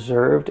very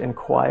reserved and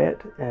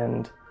quiet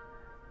and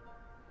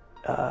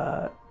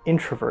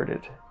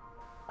introverted.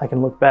 I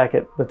can look back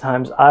at the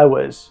times I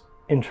was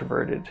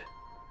introverted,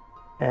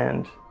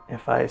 and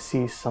if I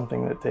see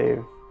something that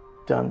they've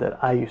done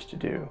that I used to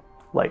do,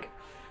 like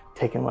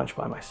taking lunch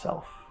by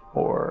myself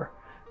or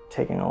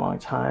taking a long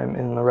time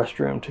in the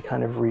restroom to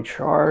kind of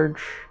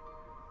recharge,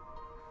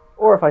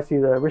 or if I see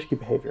the risky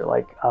behavior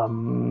like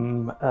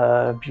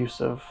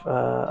abuse of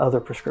other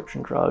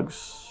prescription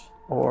drugs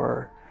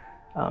or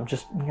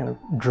just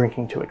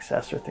drinking to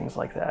excess or things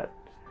like that,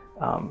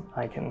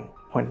 I can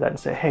point to that and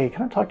say, hey,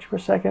 can I talk to you for a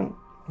second?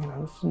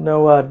 There's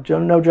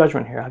no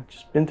judgment here. I've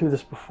just been through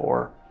this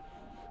before.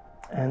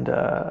 And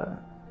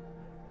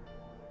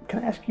can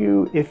I ask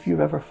you if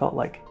you've ever felt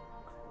like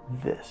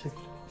this?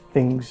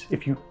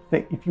 If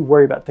you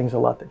worry about things a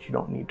lot that you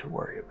don't need to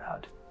worry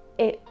about.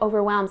 It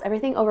overwhelms,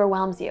 everything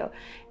overwhelms you.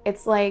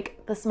 It's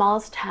like the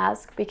smallest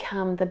task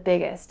become the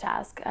biggest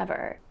task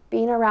ever.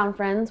 Being around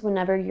friends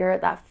whenever you're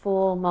at that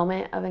full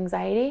moment of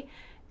anxiety,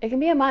 it can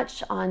be a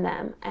much on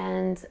them.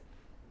 And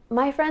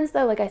my friends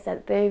though, like I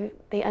said,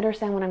 they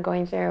understand what I'm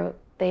going through.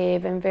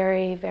 They've been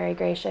very, very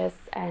gracious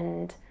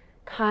and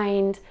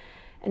kind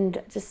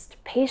and just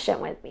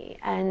patient with me.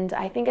 And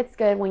I think it's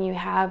good when you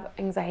have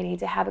anxiety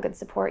to have a good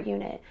support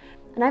unit.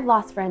 And I've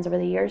lost friends over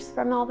the years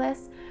from all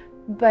this,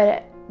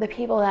 but the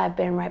people that have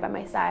been right by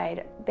my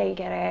side, they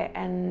get it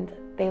and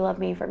they love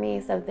me for me,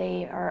 so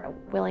they are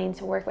willing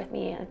to work with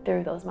me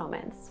through those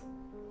moments.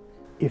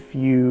 If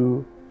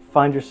you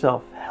find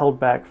yourself held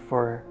back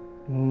for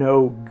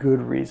no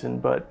good reason,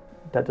 but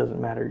that doesn't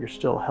matter, you're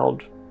still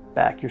held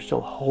back, you're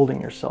still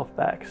holding yourself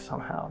back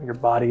somehow. Your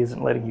body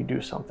isn't letting you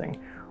do something,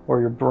 or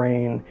your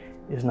brain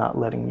is not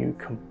letting you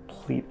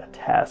complete a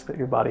task that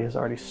your body has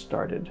already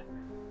started.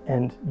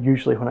 And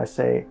usually when I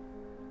say,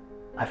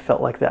 I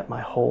felt like that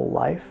my whole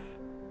life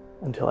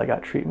until I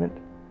got treatment,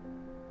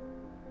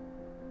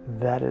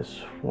 that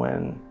is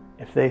when,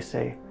 if they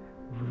say,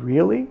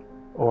 really?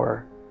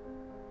 Or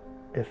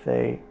if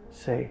they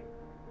say,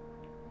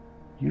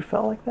 you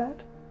felt like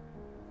that?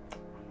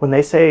 When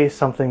they say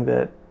something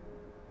that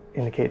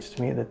indicates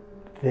to me that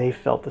they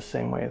felt the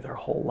same way their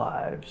whole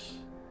lives,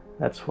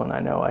 that's when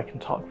I know I can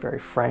talk very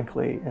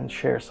frankly and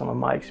share some of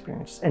my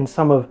experience and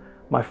some of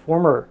my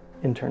former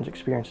interns'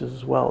 experiences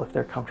as well, if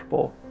they're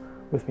comfortable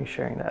with me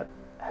sharing that.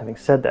 Having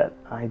said that,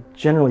 I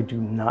generally do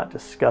not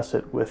discuss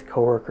it with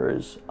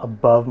coworkers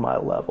above my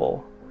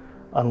level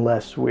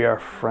unless we are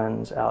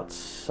friends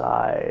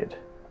outside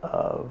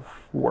of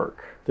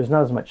work. There's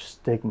not as much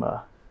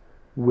stigma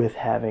with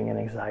having an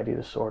anxiety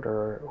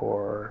disorder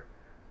or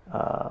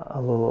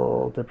a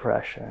little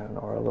depression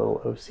or a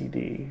little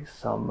OCD.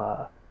 Some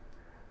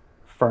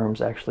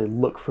firms actually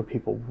look for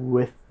people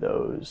with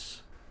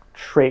those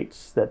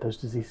traits that those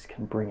diseases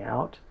can bring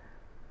out,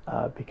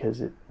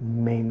 because it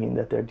may mean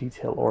that they're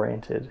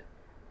detail-oriented,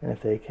 and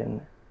if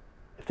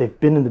they've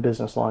been in the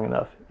business long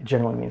enough, it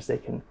generally means they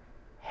can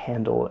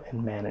handle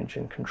and manage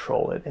and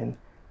control it and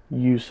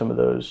use some of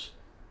those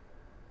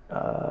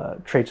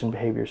traits and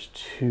behaviors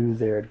to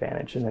their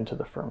advantage and then to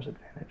the firm's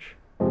advantage.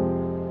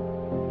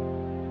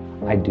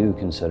 I do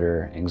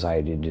consider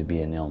anxiety to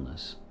be an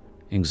illness.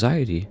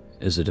 Anxiety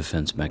is a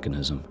defense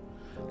mechanism.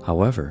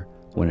 However,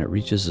 when it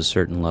reaches a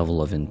certain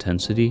level of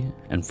intensity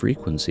and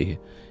frequency,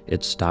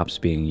 it stops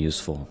being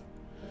useful.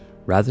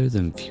 Rather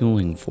than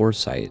fueling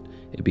foresight,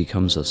 it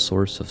becomes a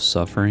source of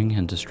suffering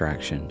and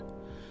distraction.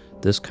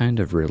 This kind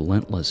of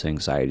relentless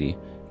anxiety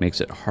makes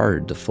it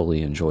hard to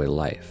fully enjoy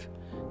life.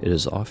 It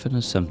is often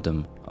a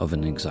symptom of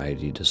an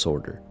anxiety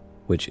disorder,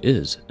 which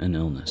is an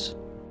illness.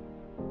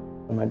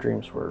 My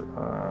dreams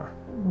were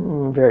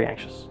very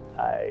anxious.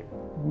 I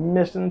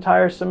missed an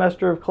entire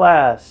semester of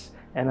class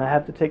and I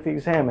have to take the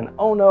exam and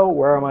oh no,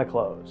 where are my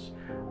clothes?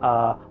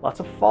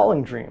 Lots of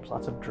falling dreams,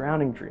 lots of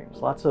drowning dreams,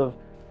 lots of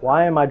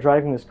why am I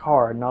driving this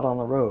car not on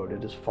the road?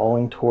 It is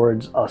falling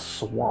towards a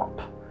swamp.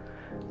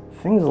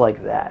 Things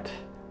like that.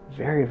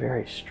 Very,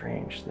 very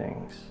strange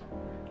things.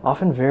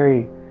 Often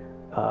very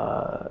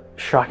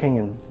shocking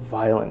and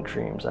violent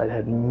dreams. I'd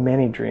had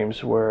many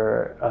dreams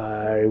where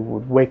I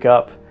would wake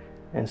up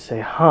and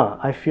say,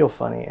 I feel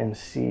funny, and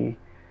see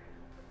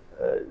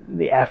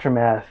the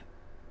aftermath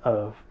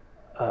of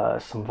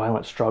some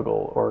violent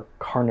struggle or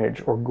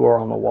carnage or gore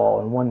on the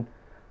wall. And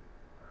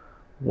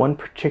one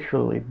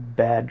particularly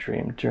bad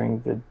dream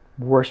during the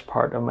worst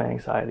part of my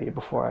anxiety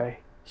before I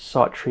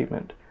sought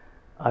treatment,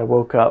 I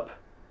woke up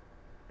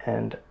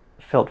and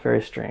felt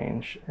very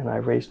strange, and I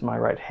raised my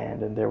right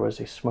hand and there was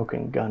a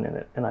smoking gun in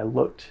it, and I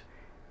looked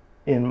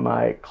in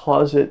my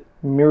closet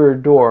mirror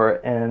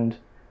door and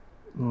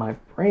my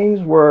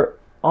brains were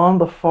on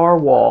the far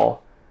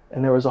wall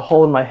and there was a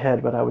hole in my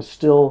head, but I was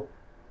still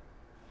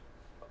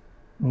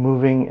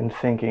moving and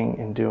thinking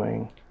and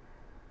doing.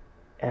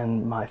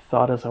 And my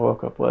thought as I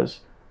woke up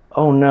was,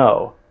 oh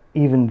no,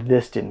 even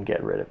this didn't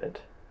get rid of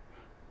it.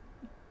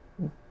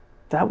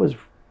 That was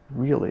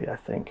really, I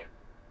think,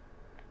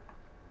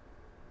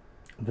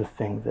 the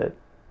thing that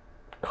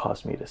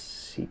caused me to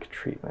seek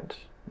treatment.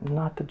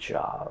 Not the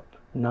job,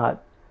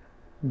 not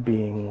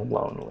being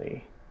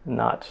lonely,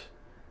 not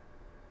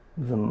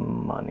the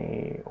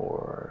money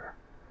or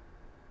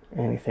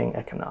anything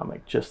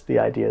economic, just the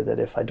idea that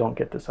if I don't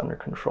get this under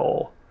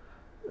control,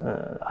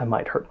 I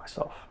might hurt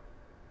myself.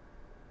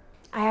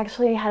 I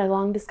actually had a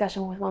long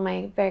discussion with one of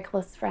my very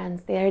close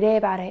friends the other day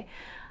about it.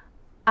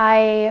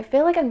 I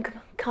feel like I'm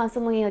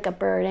constantly like a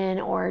burden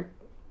or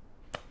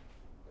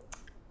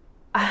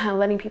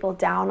letting people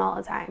down all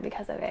the time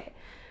because of it.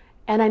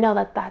 And I know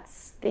that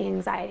that's the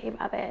anxiety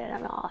of it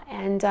and all.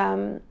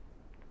 And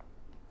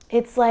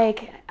it's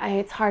like,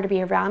 it's hard to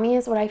be around me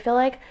is what I feel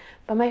like.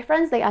 But my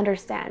friends, they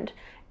understand.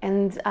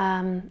 And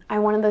I'm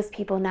one of those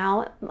people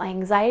now, my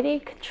anxiety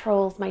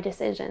controls my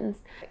decisions.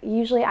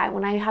 Usually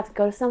when I have to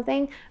go to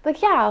something,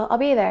 like, yeah, I'll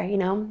be there, you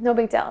know, no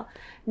big deal.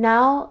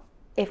 Now,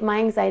 if my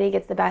anxiety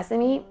gets the best of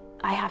me,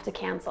 I have to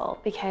cancel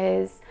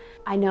because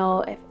I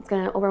know if it's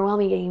gonna overwhelm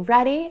me getting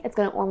ready, it's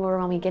gonna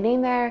overwhelm me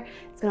getting there,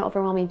 it's gonna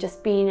overwhelm me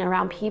just being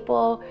around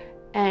people,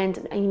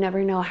 and you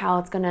never know how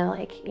it's gonna,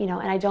 like, you know,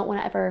 and I don't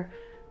wanna ever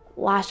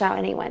lash out at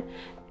anyone.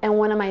 And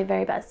one of my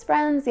very best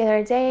friends the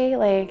other day,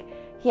 like,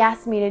 he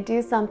asked me to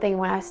do something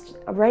when I was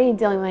already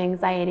dealing with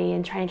anxiety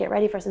and trying to get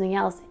ready for something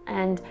else.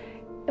 And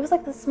it was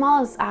like the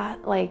smallest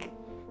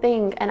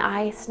thing, and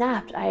I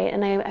snapped.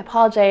 And I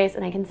apologized,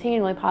 and I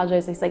continually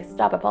apologized. He's like,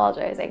 stop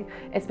apologizing.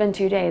 It's been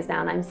 2 days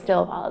now, and I'm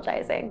still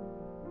apologizing.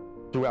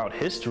 Throughout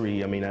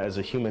history, I mean, as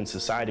a human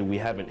society, we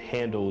haven't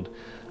handled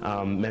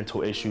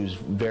mental issues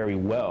very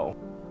well.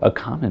 A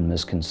common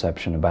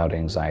misconception about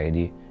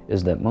anxiety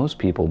is that most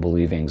people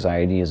believe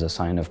anxiety is a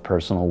sign of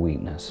personal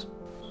weakness.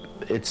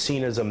 It's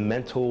seen as a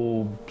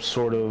mental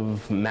sort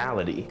of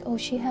malady. Oh,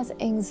 she has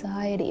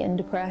anxiety and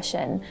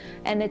depression.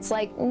 And it's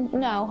like,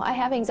 no, I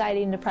have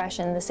anxiety and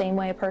depression the same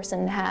way a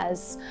person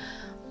has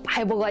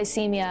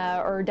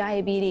hypoglycemia or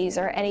diabetes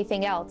or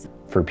anything else.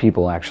 For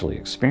people actually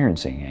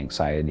experiencing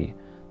anxiety,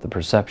 the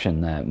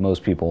perception that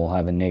most people will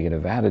have a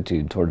negative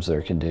attitude towards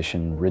their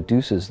condition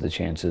reduces the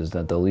chances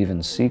that they'll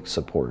even seek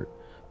support,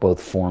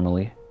 both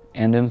formally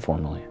and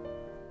informally.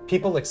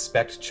 People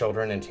expect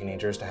children and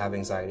teenagers to have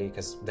anxiety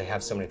because they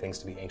have so many things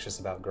to be anxious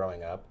about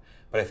growing up.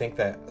 But I think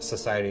that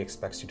society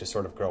expects you to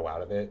sort of grow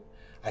out of it.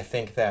 I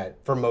think that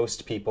for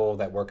most people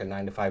that work a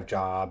 9-to-5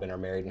 job and are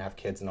married and have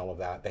kids and all of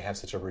that, they have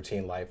such a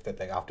routine life that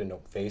they often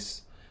don't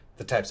face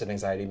the types of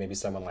anxiety maybe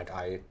someone like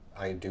I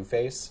do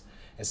face.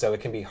 And so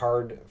it can be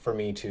hard for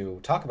me to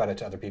talk about it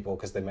to other people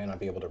because they might not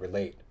be able to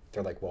relate.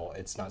 They're like, well,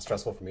 it's not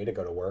stressful for me to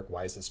go to work.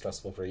 Why is it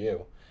stressful for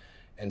you?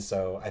 And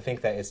so I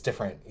think that it's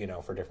different, you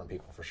know, for different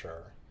people for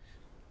sure.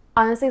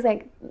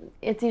 Honestly,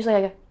 it's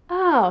usually like,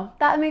 oh,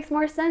 that makes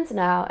more sense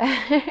now.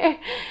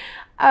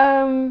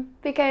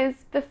 Because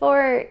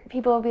before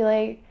people would be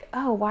like,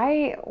 oh,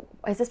 why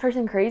is this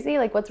person crazy?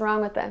 Like, what's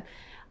wrong with them?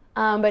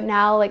 But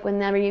now, like,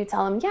 whenever you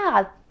tell them,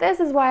 yeah, this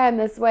is why I'm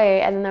this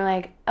way, and then they're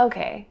like,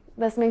 okay,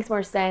 this makes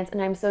more sense,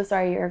 and I'm so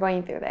sorry you're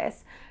going through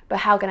this, but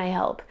how can I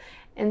help?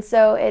 And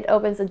so it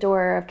opens the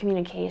door of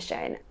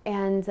communication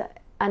and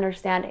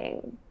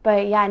understanding.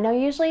 But yeah, no,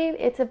 usually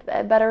it's a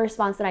better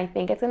response than I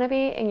think it's gonna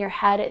be. In your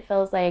head, it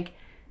feels like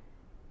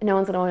no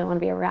one's gonna want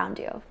to be around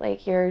you.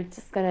 Like you're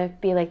just gonna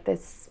be like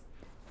this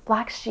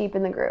black sheep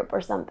in the group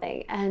or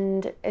something.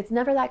 And it's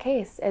never that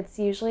case. It's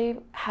usually,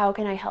 how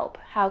can I help?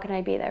 How can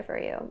I be there for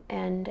you?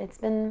 And it's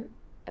been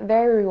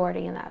very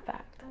rewarding in that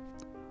fact.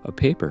 A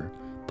paper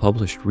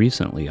published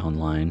recently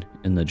online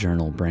in the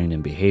journal Brain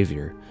and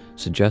Behavior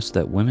suggests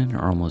that women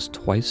are almost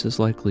twice as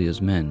likely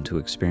as men to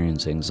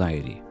experience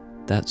anxiety.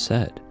 That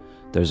said,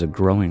 there's a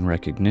growing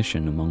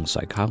recognition among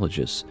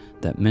psychologists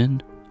that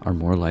men are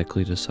more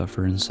likely to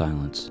suffer in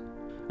silence.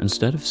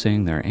 Instead of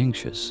saying they're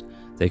anxious,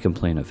 they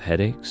complain of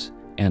headaches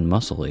and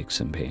muscle aches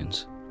and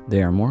pains.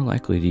 They are more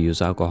likely to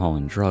use alcohol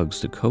and drugs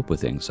to cope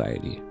with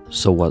anxiety,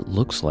 so what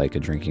looks like a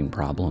drinking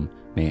problem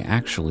may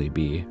actually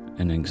be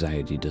an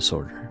anxiety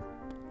disorder.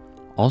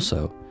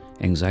 Also,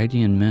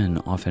 anxiety in men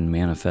often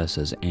manifests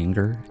as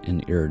anger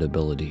and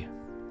irritability.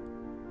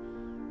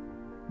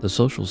 The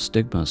social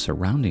stigma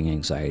surrounding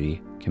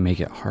anxiety can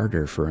make it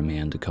harder for a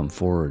man to come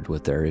forward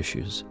with their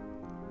issues.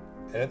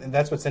 And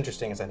that's what's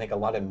interesting is I think a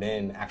lot of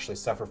men actually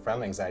suffer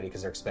from anxiety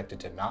because they're expected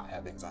to not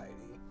have anxiety.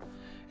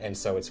 And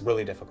so it's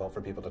really difficult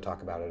for people to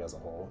talk about it as a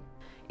whole.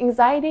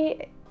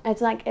 Anxiety,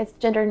 it's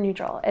gender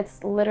neutral.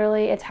 It's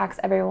literally attacks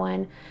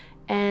everyone,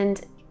 and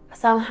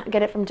some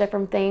get it from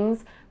different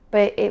things,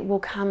 but it will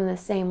come in the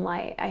same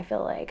light, I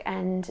feel like,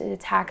 and it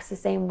attacks the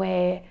same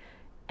way,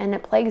 and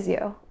it plagues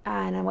you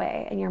in a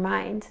way in your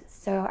mind.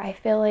 So I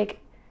feel like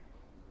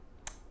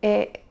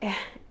it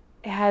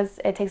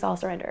takes all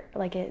surrender.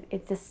 Like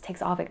it just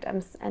takes all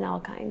victims and all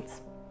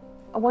kinds.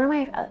 One of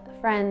my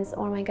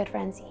good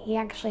friends, he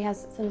actually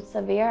has some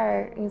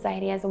severe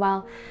anxiety as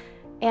well.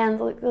 And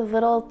the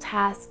little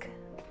task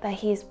that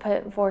he's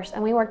put forth,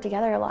 and we work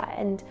together a lot,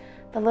 and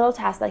the little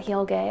task that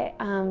he'll get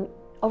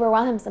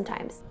overwhelm him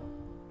sometimes.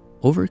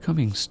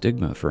 Overcoming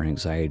stigma for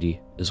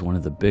anxiety is one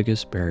of the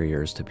biggest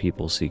barriers to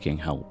people seeking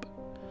help.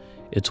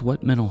 It's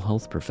what mental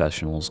health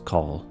professionals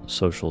call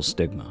social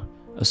stigma.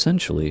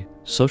 Essentially,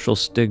 social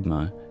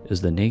stigma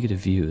is the negative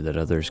view that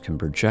others can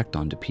project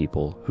onto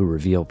people who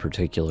reveal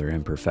particular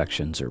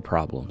imperfections or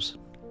problems.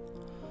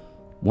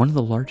 One of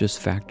the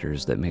largest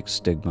factors that makes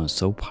stigma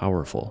so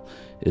powerful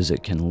is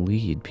it can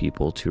lead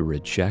people to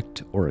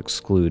reject or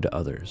exclude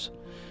others.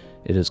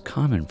 It is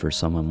common for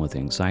someone with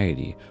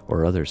anxiety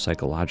or other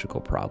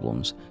psychological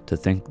problems to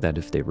think that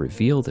if they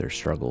reveal their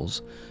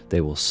struggles,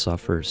 they will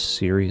suffer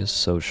serious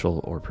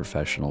social or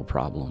professional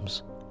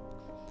problems.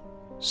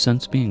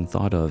 Since being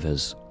thought of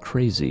as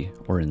crazy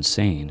or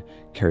insane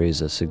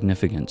carries a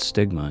significant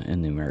stigma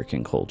in the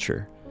American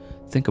culture,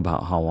 think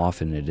about how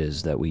often it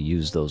is that we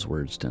use those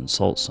words to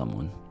insult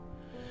someone.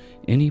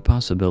 Any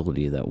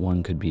possibility that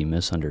one could be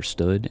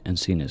misunderstood and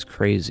seen as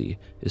crazy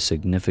is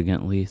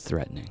significantly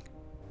threatening.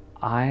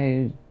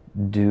 I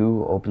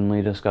do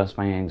openly discuss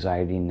my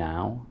anxiety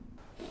now,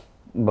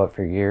 but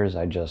for years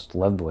I just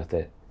lived with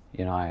it.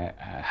 You know,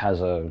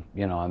 as a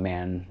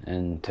man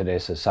in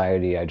today's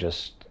society, I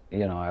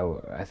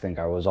think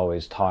I was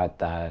always taught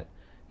that,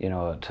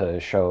 to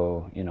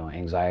show,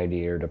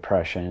 anxiety or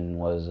depression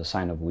was a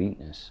sign of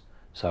weakness.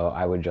 So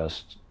I would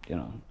just,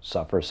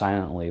 suffer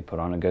silently, put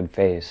on a good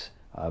face,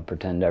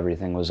 pretend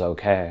everything was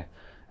okay,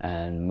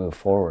 and move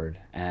forward.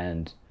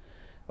 And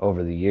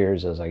over the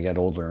years, as I get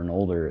older and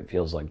older, it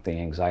feels like the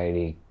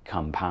anxiety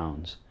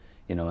compounds,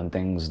 and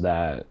things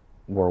that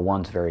were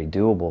once very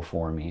doable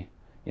for me,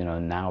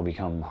 now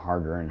become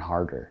harder and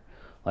harder.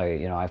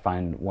 Like, I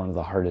find one of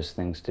the hardest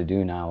things to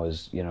do now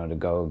is, to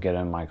go get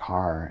in my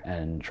car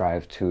and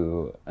drive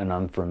to an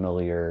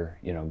unfamiliar,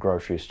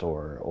 grocery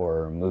store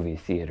or movie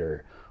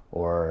theater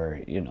or,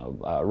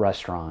 a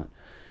restaurant.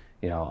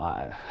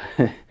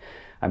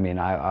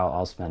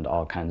 I'll spend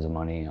all kinds of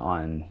money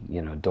on,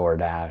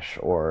 DoorDash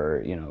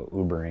or,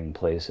 Ubering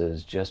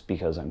places just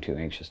because I'm too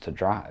anxious to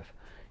drive,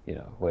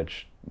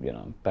 which,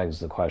 begs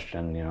the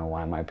question,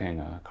 why am I paying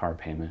a car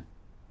payment?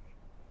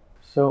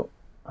 So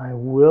I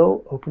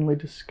will openly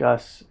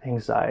discuss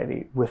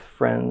anxiety with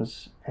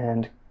friends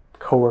and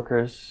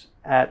coworkers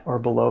at or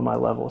below my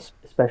level,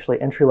 especially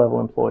entry-level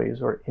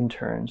employees or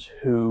interns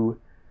who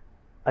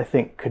I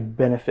think could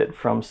benefit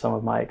from some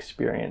of my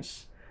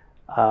experience.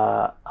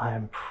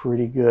 I'm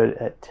pretty good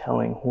at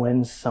telling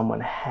when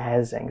someone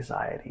has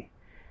anxiety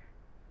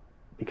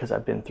because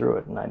I've been through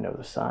it and I know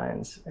the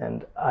signs.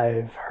 And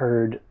I've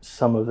heard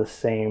some of the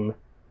same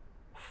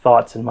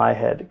thoughts in my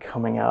head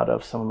coming out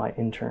of some of my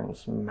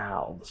interns'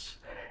 mouths.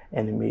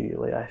 And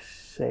immediately I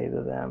say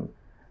to them,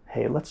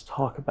 hey, let's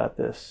talk about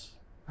this.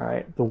 All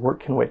right, the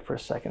work can wait for a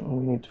second.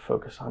 We need to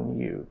focus on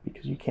you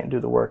because you can't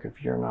do the work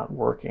if you're not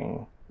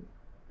working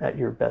at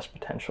your best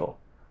potential.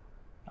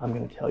 I'm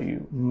going to tell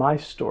you my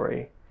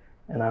story,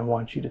 and I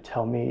want you to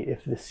tell me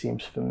if this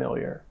seems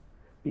familiar,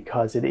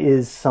 because it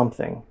is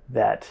something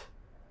that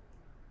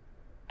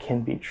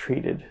can be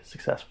treated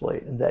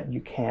successfully and that you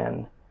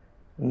can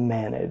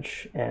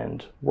manage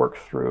and work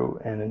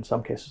through and in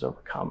some cases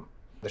overcome.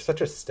 There's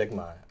such a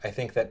stigma. I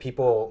think that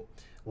people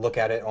look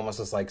at it almost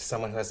as like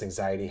someone who has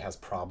anxiety has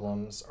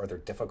problems, or they're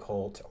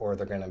difficult, or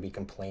they're going to be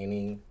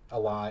complaining a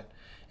lot.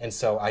 And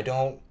so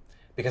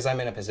because I'm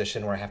in a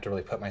position where I have to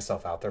really put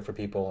myself out there for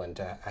people and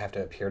I have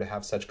to appear to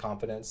have such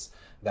confidence,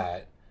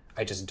 that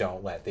I just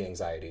don't let the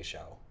anxiety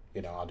show.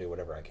 I'll do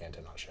whatever I can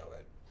to not show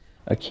it.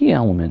 A key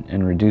element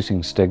in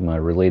reducing stigma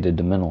related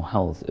to mental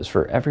health is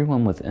for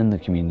everyone within the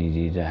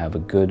community to have a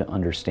good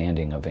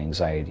understanding of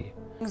anxiety.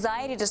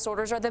 Anxiety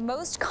disorders are the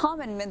most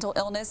common mental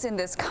illness in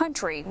this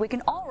country. We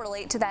can all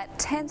relate to that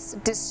tense,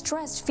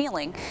 distressed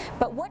feeling,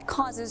 but what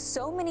causes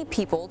so many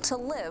people to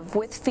live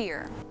with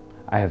fear?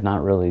 I have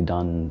not really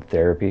done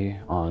therapy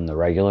on the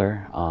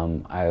regular.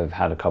 I've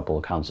had a couple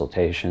of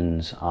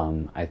consultations.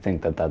 I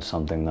think that that's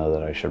something, though,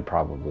 that I should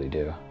probably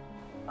do.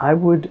 I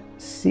would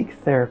seek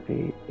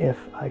therapy if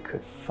I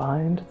could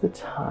find the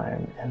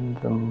time and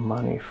the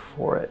money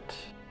for it.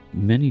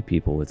 Many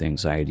people with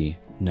anxiety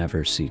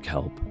never seek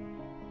help.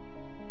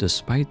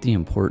 Despite the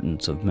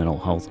importance of mental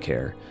health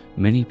care,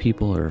 many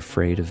people are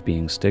afraid of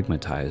being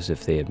stigmatized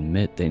if they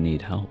admit they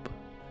need help.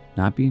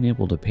 Not being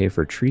able to pay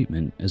for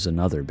treatment is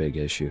another big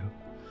issue.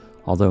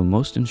 Although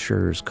most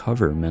insurers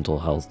cover mental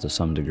health to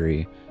some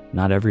degree,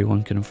 not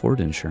everyone can afford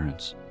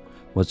insurance.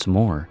 What's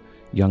more,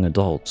 young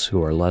adults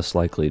who are less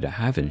likely to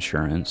have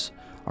insurance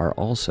are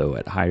also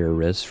at higher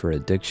risk for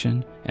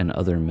addiction and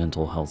other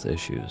mental health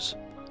issues.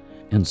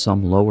 And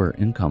some lower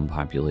income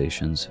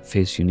populations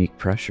face unique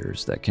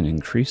pressures that can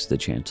increase the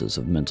chances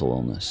of mental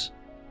illness.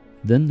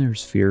 Then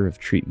there's fear of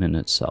treatment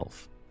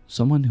itself.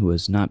 Someone who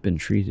has not been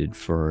treated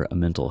for a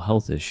mental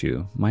health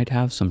issue might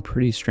have some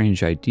pretty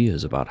strange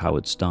ideas about how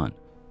it's done.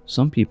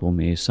 Some people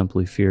may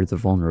simply fear the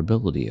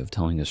vulnerability of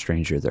telling a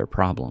stranger their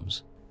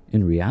problems.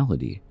 In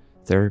reality,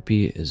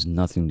 therapy is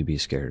nothing to be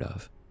scared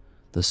of.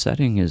 The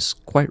setting is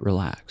quite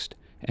relaxed,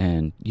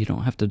 and you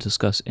don't have to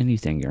discuss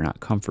anything you're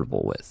not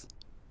comfortable with.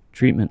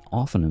 Treatment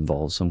often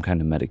involves some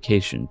kind of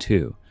medication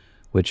too,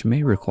 which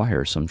may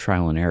require some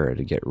trial and error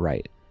to get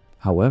right.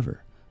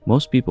 However,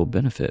 most people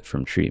benefit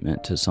from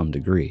treatment to some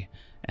degree,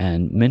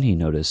 and many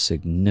notice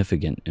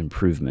significant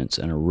improvements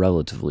in a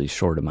relatively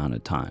short amount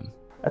of time.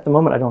 At the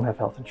moment, I don't have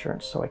health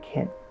insurance, so I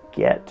can't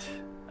get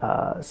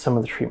some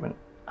of the treatment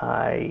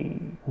I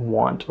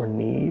want or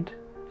need.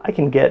 I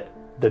can get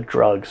the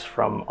drugs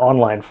from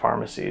online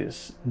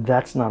pharmacies.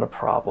 That's not a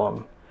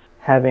problem.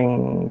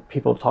 Having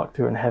people to talk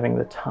to and having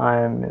the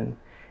time and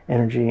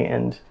energy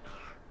and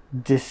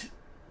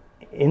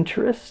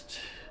disinterest,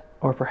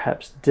 or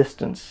perhaps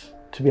distance,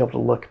 to be able to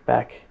look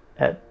back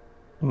at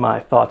my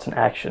thoughts and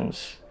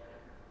actions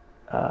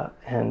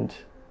and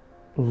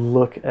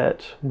look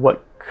at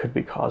what could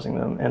be causing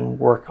them and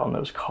work on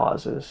those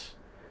causes.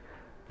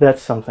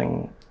 That's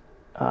something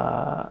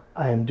I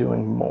am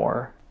doing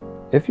more.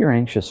 If you're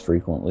anxious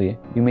frequently,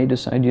 you may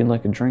decide you'd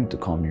like a drink to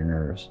calm your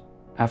nerves.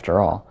 After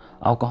all,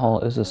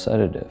 alcohol is a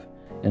sedative.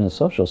 In a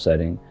social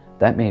setting,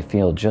 that may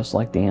feel just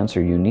like the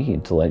answer you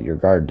need to let your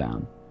guard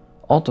down.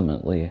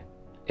 Ultimately,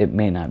 it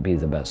may not be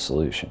the best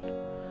solution.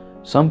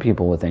 Some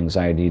people with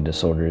anxiety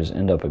disorders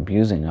end up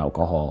abusing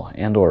alcohol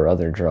and/or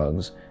other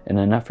drugs in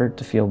an effort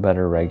to feel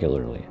better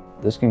regularly.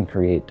 This can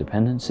create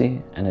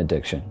dependency and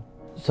addiction.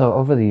 So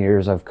over the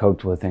years, I've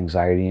coped with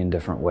anxiety in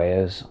different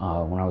ways.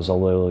 When I was a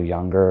little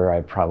younger,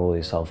 I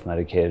probably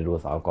self-medicated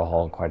with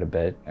alcohol quite a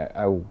bit.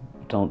 I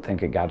don't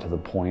think it got to the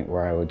point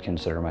where I would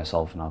consider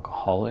myself an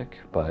alcoholic,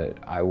 but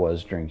I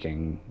was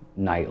drinking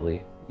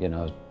nightly,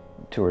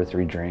 2 or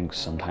 3 drinks,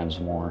 sometimes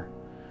more,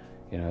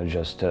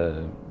 just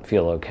to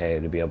feel okay,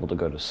 to be able to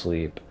go to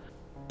sleep.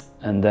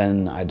 And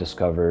then I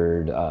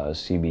discovered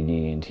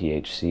CBD and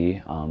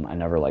THC. I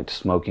never liked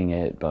smoking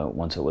it, but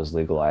once it was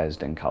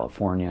legalized in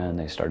California and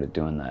they started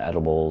doing the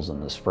edibles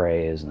and the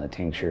sprays and the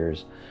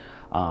tinctures,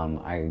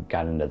 I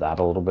got into that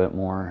a little bit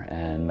more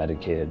and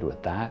medicated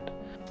with that.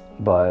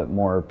 But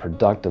more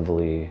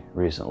productively,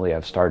 recently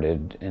I've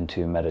started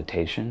into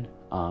meditation.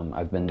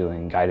 I've been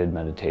doing guided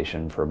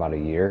meditation for about a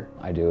year.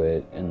 I do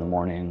it in the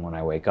morning when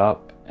I wake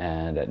up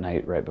and at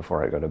night right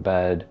before I go to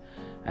bed.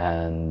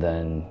 And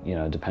then,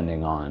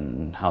 depending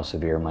on how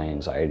severe my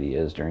anxiety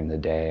is during the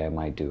day, I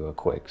might do a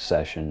quick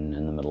session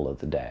in the middle of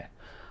the day.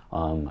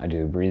 I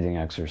do breathing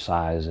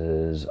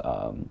exercises,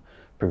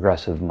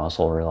 progressive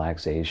muscle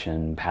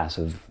relaxation,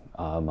 passive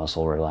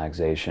muscle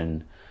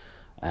relaxation,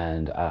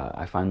 and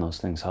I find those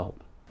things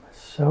help.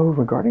 So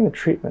regarding the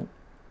treatment,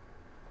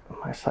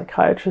 my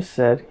psychiatrist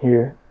said,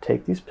 here,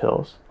 take these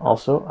pills.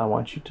 Also, I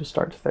want you to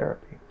start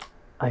therapy.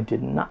 I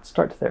did not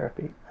start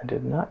therapy. I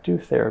did not do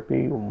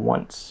therapy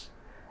once.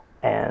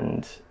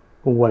 And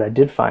what I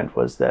did find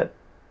was that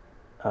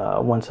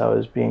once I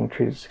was being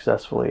treated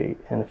successfully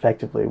and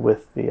effectively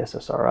with the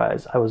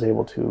SSRIs, I was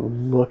able to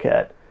look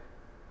at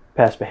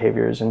past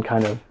behaviors and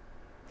kind of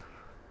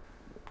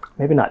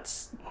maybe not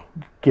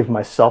give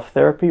myself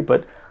therapy,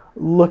 but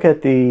look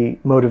at the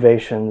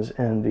motivations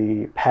and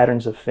the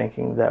patterns of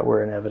thinking that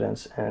were in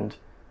evidence and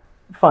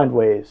find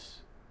ways,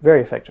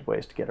 very effective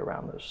ways to get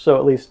around those. So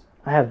at least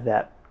I have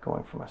that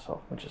going for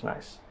myself, which is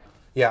nice.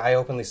 Yeah, I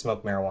openly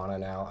smoke marijuana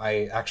now.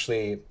 I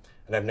actually,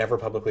 and I've never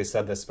publicly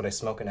said this, but I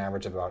smoke an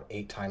average of about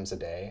 8 times a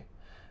day.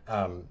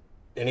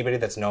 Anybody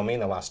that's known me in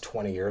the last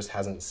 20 years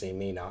hasn't seen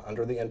me not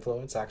under the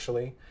influence,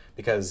 actually,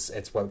 because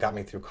it's what got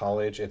me through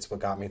college. It's what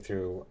got me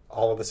through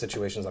all of the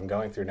situations I'm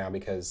going through now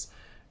because,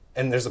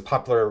 and there's a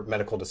popular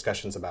medical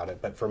discussions about it,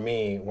 but for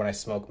me, when I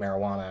smoke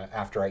marijuana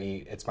after I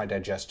eat, it's my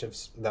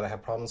digestives that I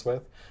have problems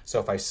with. So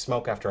if I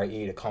smoke after I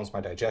eat, it calms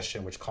my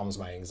digestion, which calms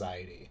my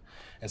anxiety.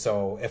 And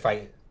so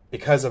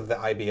because of the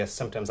IBS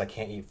symptoms, I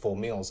can't eat full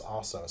meals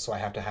also, so I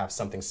have to have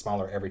something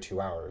smaller every 2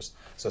 hours.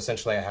 So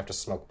essentially I have to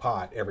smoke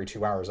pot every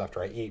 2 hours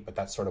after I eat, but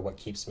that's sort of what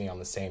keeps me on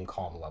the same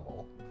calm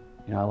level.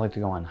 I like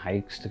to go on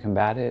hikes to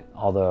combat it,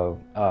 although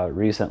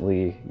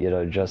recently,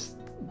 just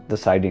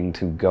deciding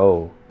to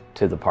go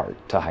to the park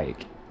to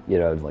hike,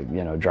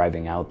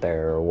 driving out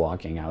there or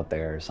walking out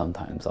there,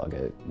 sometimes I'll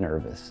get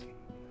nervous.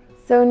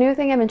 So a new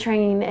thing I've been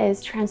trying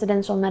is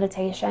transcendental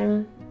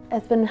meditation.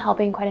 It's been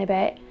helping quite a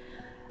bit.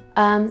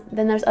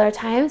 Then there's other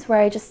times where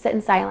I just sit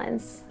in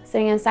silence.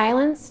 Sitting in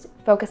silence,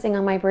 focusing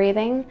on my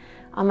breathing,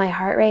 on my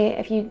heart rate,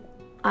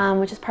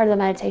 which is part of the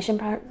meditation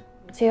part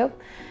too.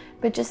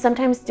 But just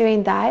sometimes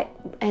doing that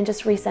and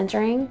just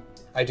recentering.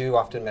 I do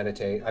often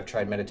meditate. I've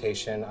tried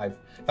meditation. I've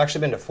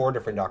actually been to 4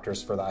 different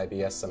doctors for the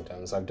IBS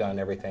symptoms. I've done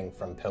everything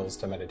from pills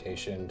to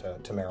meditation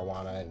to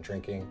marijuana and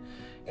drinking.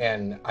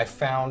 And I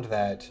found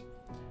that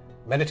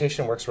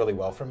meditation works really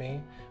well for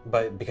me,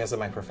 but because of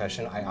my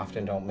profession, I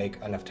often don't make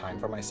enough time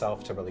for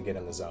myself to really get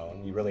in the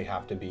zone. You really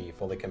have to be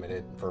fully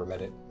committed for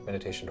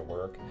meditation to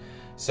work.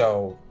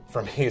 So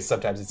for me,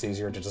 sometimes it's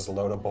easier to just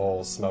load a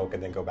bowl, smoke,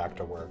 and then go back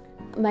to work.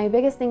 My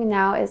biggest thing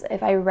now is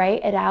if I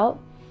write it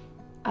out,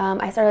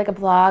 I started a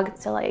blog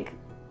to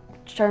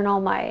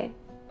journal my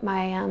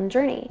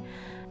journey.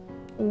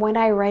 When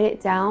I write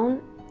it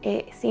down,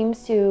 it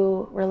seems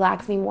to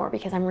relax me more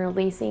because I'm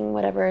releasing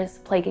whatever is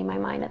plaguing my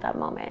mind at that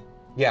moment.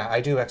 Yeah,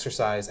 I do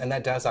exercise, and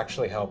that does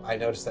actually help. I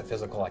noticed that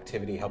physical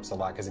activity helps a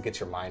lot because it gets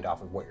your mind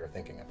off of what you're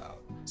thinking about.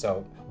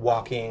 So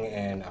walking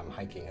and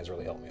hiking has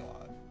really helped me a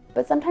lot.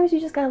 But sometimes you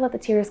just gotta let the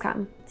tears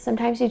come.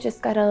 Sometimes you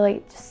just gotta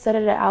like just sit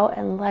it out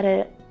and let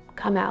it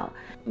come out.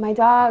 My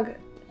dog,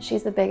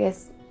 she's the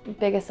biggest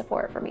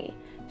support for me.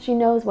 She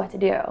knows what to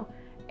do.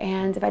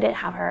 And if I didn't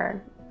have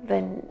her,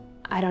 then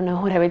I don't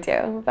know what I would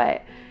do.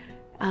 But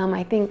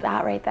I think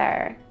that right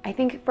there, I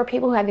think for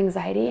people who have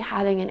anxiety,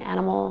 having an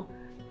animal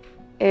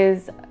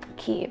is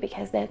key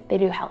because they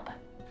do help.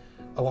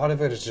 A lot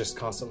of it is just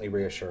constantly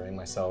reassuring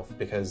myself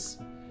because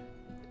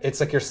it's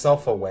like you're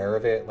self-aware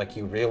of it, like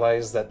you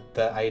realize that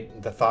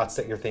the thoughts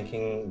that you're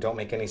thinking don't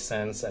make any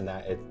sense and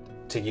that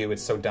to you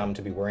it's so dumb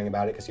to be worrying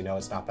about it because you know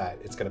it's not that,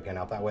 it's going to pan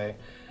out that way.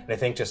 And I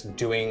think just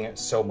doing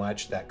so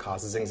much that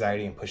causes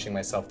anxiety and pushing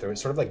myself through it,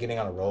 sort of like getting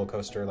on a roller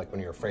coaster, like when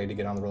you're afraid to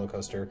get on the roller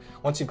coaster.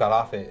 Once you've got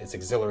off it, it's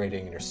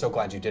exhilarating and you're so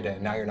glad you did it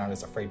and now you're not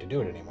as afraid to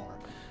do it anymore.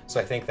 So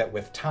I think that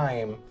with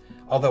time,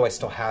 although I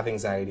still have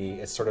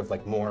anxiety, it's sort of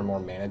like more and more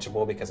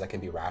manageable because I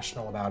can be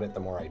rational about it the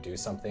more I do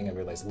something and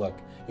realize, look,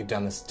 you've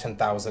done this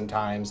 10,000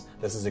 times.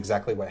 This is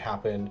exactly what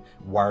happened.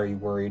 Why are you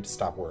worried?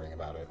 Stop worrying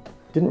about it.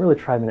 Didn't really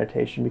try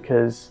meditation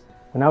because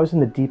when I was in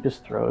the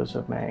deepest throes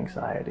of my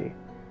anxiety,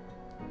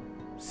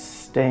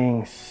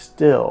 staying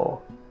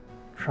still,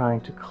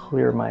 trying to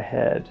clear my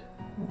head,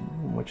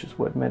 which is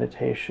what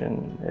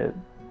meditation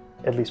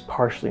at least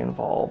partially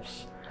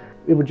involves,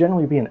 it would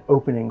generally be an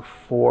opening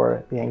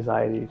for the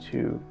anxiety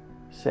to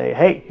say,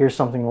 hey, here's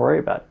something to worry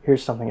about.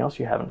 Here's something else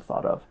you haven't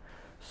thought of.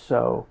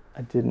 So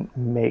I didn't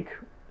make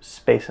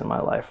space in my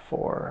life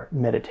for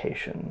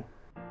meditation.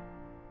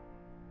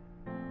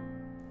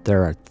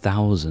 There are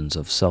thousands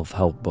of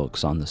self-help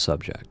books on the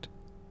subject.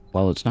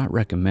 While it's not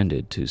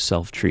recommended to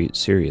self-treat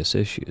serious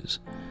issues,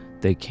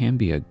 they can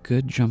be a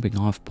good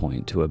jumping-off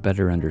point to a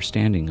better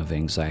understanding of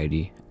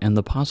anxiety and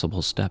the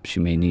possible steps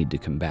you may need to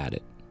combat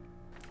it.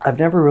 I've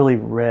never really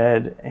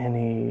read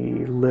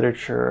any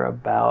literature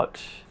about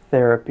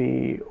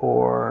therapy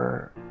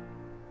or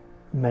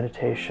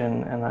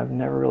meditation, and I've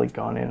never really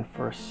gone in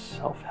for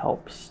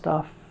self-help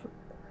stuff.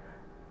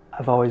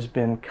 I've always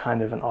been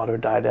kind of an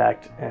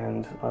autodidact,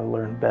 and I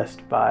learn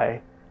best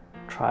by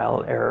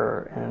trial,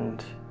 error,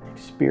 and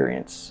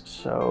experience.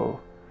 So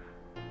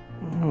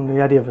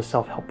the idea of a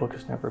self-help book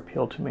has never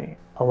appealed to me.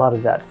 A lot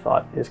of that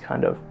thought is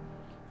kind of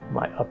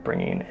my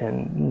upbringing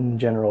and in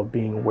general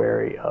being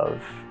wary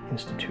of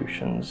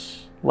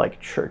institutions like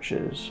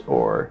churches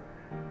or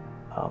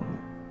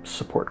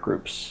support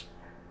groups.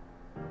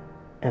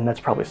 And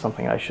that's probably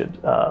something I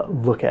should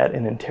look at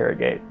and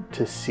interrogate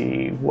to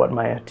see what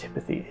my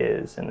antipathy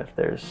is and if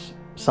there's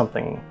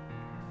something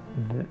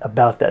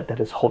about that that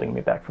is holding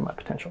me back from my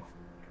potential.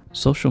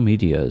 Social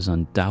media is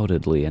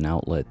undoubtedly an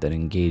outlet that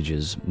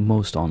engages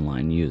most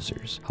online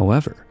users.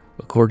 However,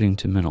 according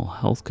to mental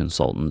health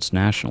consultants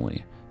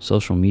nationally,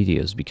 social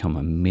media has become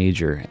a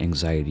major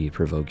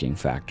anxiety-provoking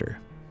factor.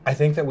 I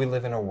think that we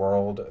live in a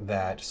world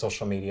that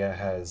social media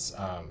has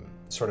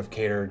sort of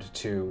catered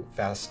to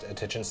fast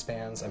attention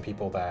spans and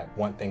people that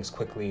want things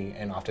quickly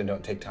and often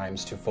don't take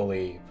times to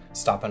fully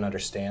stop and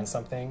understand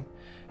something.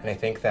 And I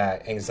think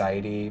that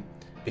anxiety,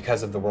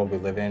 because of the world we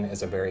live in,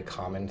 is a very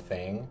common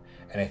thing.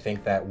 And I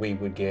think that we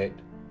would get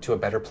to a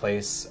better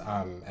place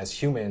as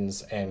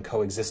humans and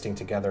coexisting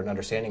together and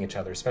understanding each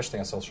other, especially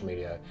on social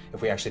media,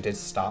 if we actually did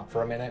stop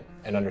for a minute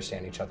and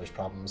understand each other's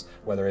problems,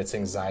 whether it's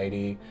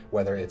anxiety,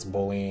 whether it's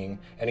bullying,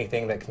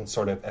 anything that can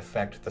sort of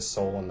affect the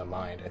soul and the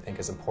mind, I think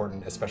is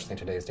important, especially in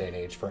today's day and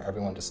age, for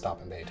everyone to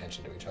stop and pay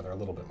attention to each other a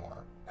little bit more.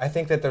 I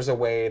think that there's a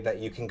way that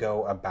you can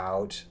go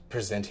about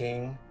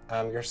presenting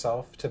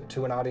yourself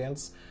to an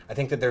audience. I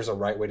think that there's a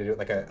right way to do it,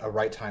 like a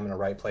right time and a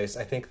right place.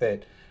 I think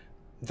that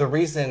the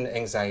reason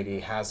anxiety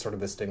has sort of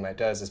the stigma it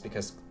does is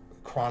because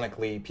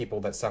chronically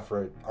people that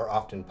suffer are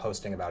often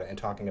posting about it and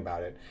talking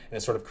about it, and it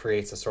sort of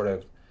creates a sort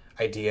of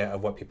idea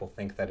of what people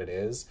think that it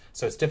is.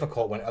 So it's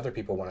difficult when other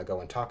people want to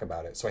go and talk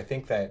about it. So I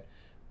think that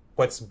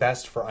what's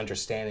best for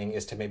understanding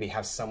is to maybe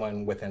have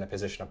someone within a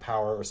position of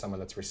power or someone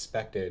that's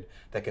respected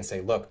that can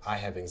say, look, I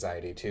have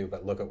anxiety too,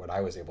 but look at what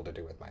I was able to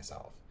do with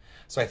myself.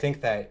 So I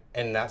think that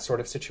in that sort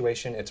of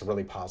situation, it's a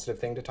really positive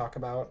thing to talk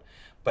about.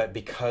 But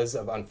because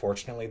of,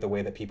 unfortunately, the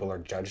way that people are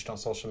judged on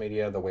social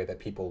media, the way that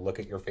people look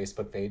at your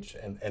Facebook page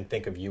and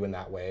think of you in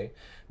that way,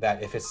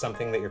 that if it's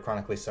something that you're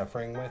chronically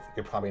suffering with,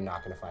 you're probably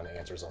not going to find the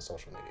answers on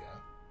social media.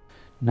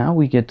 Now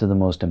we get to the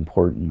most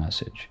important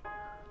message.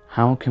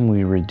 How can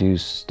we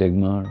reduce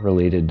stigma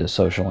related to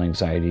social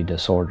anxiety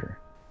disorder?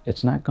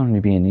 It's not going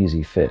to be an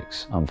easy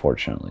fix,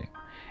 unfortunately,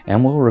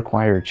 and will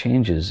require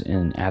changes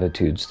in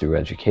attitudes through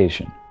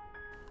education.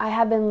 I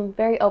have been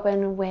very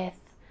open with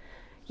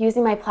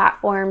using my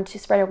platform to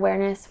spread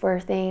awareness for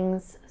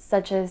things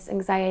such as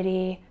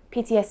anxiety,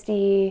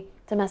 PTSD,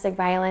 domestic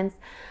violence.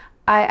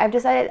 I've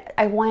decided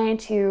I wanted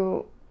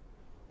to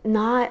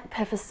not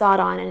put a facade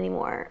on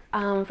anymore.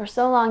 For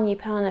so long you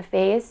put on a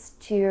face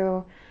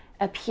to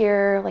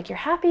appear like you're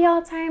happy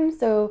all the time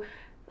so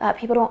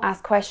people don't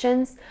ask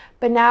questions.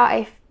 But now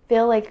I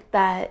feel like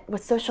that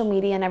with social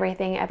media and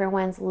everything,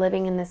 everyone's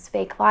living in this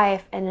fake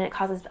life, and it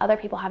causes other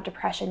people to have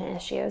depression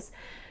issues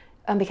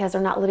because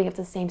they're not living up to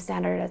the same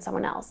standard as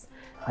someone else.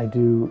 I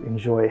do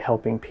enjoy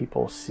helping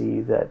people see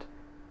that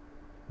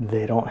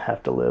they don't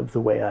have to live the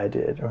way I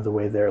did or the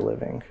way they're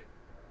living,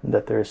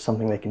 that there is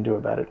something they can do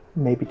about it,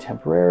 maybe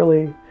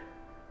temporarily,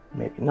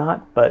 maybe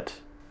not, but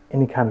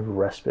any kind of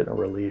respite or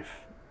relief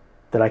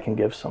that I can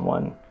give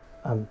someone,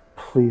 I'm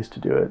pleased to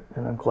do it,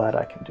 and I'm glad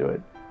I can do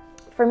it.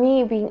 For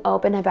me, being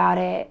open about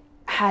it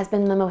has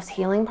been the most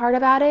healing part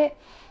about it,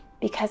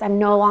 because I'm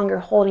no longer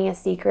holding a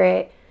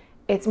secret.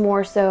 It's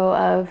more so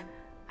of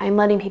I'm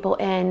letting people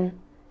in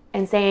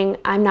and saying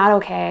I'm not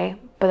okay,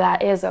 but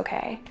that is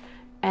okay.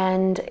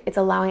 And it's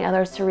allowing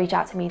others to reach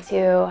out to me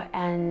too,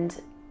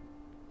 and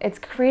it's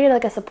created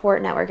like a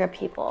support network of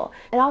people.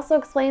 It also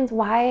explains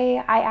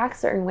why I act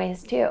certain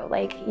ways too.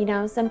 Like, you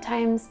know,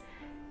 sometimes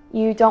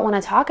you don't want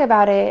to talk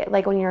about it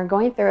like when you're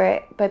going through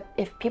it, but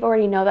if people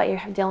already know that you're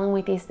dealing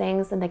with these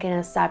things, then they can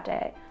accept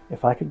it.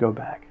 If I could go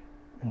back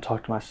and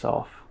talk to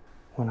myself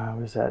when I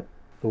was at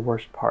the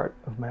worst part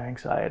of my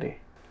anxiety,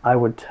 I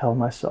would tell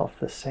myself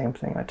the same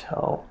thing I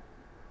tell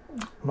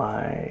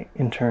my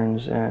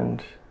interns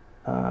and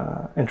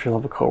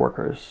entry-level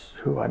coworkers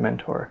who I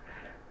mentor,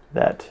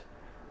 that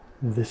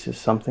this is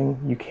something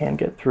you can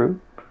get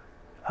through.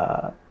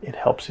 It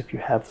helps if you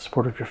have the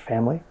support of your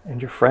family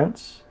and your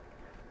friends.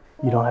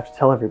 You don't have to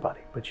tell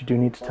everybody, but you do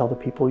need to tell the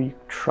people you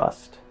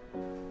trust.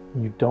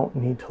 You don't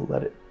need to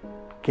let it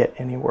get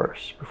any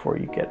worse before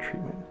you get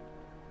treatment.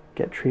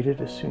 Get treated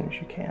as soon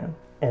as you can,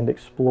 and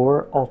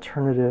explore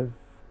alternative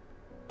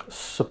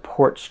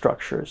support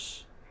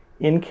structures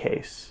in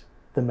case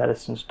the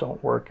medicines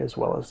don't work as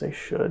well as they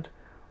should,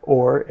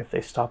 or if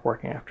they stop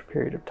working after a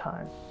period of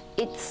time.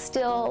 There's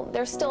still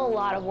a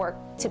lot of work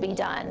to be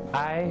done.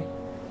 I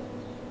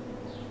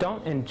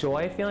don't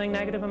enjoy feeling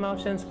negative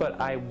emotions, but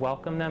I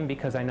welcome them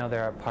because I know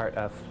they're a part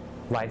of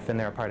life and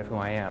they're a part of who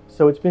I am.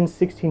 So it's been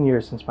 16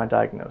 years since my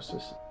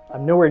diagnosis.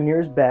 I'm nowhere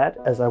near as bad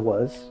as I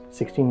was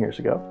 16 years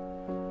ago,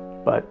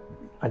 but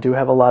I do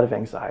have a lot of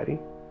anxiety,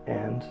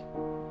 and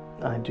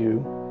I do.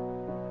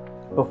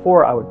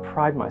 Before, I would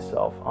pride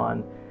myself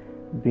on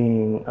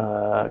being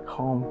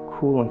calm,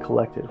 cool, and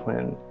collected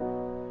when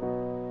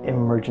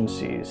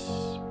emergencies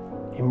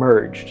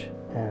emerged.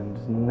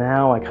 And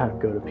now I kind of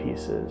go to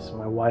pieces.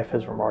 My wife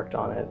has remarked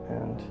on it,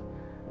 and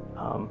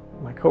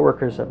my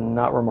coworkers have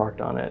not remarked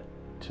on it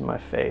to my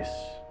face,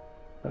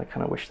 but I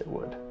kind of wish they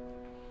would.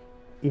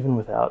 Even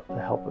without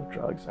the help of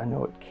drugs, I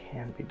know it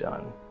can be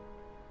done.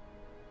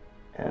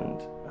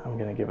 And I'm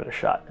gonna give it a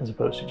shot, as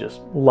opposed to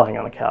just lying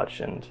on the couch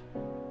and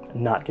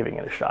not giving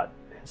it a shot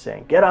and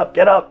saying, get up,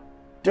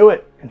 do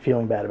it, and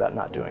feeling bad about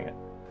not doing it.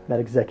 That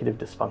executive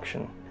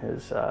dysfunction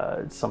is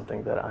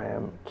something that I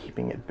am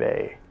keeping at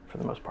bay for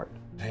the most part.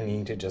 I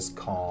need to just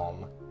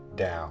calm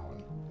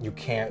down. You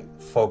can't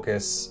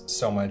focus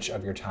so much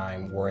of your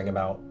time worrying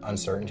about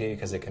uncertainty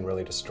because it can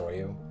really destroy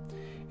you.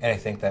 And I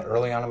think that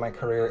early on in my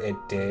career, it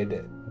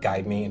did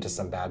guide me into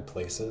some bad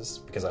places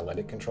because I let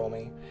it control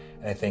me.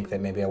 And I think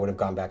that maybe I would have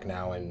gone back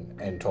now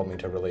and told me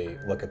to really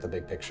look at the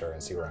big picture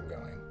and see where I'm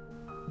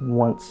going.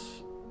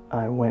 Once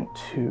I went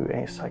to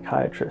a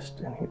psychiatrist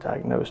and he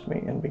diagnosed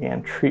me and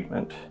began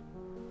treatment.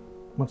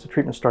 Once the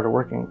treatment started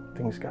working,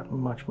 things got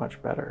much,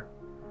 much better.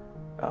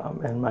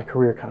 And my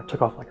career kind of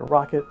took off like a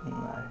rocket, and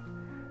I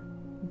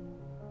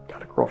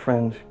got a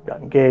girlfriend,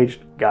 got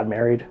engaged, got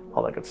married,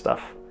 all that good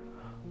stuff.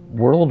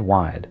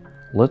 Worldwide,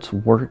 let's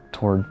work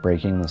toward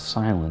breaking the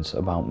silence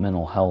about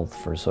mental health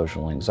for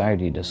social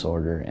anxiety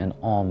disorder and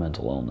all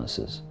mental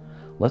illnesses.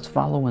 Let's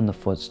follow in the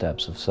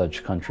footsteps of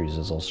such countries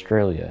as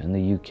Australia and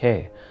the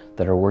UK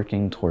that are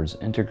working towards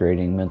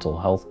integrating mental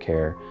health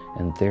care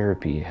and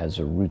therapy as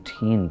a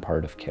routine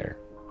part of care.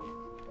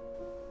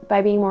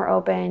 By being more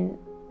open,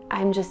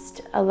 I'm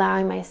just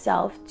allowing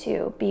myself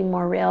to be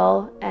more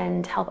real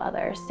and help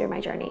others through my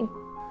journey.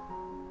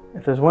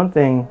 If there's one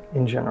thing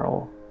in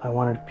general I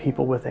wanted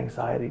people with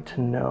anxiety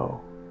to know,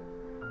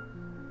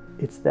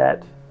 it's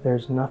that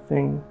there's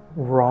nothing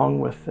wrong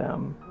with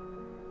them.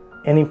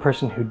 Any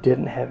person who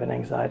didn't have an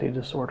anxiety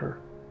disorder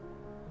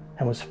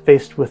and was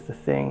faced with the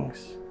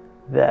things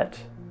that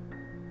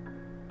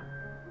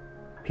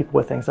people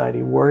with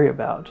anxiety worry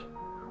about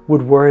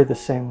would worry the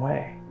same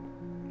way.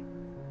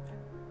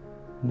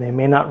 They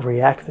may not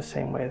react the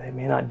same way, they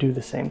may not do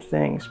the same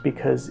things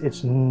because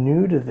it's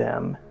new to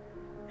them,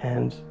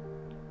 and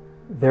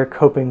their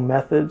coping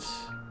methods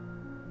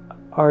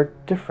are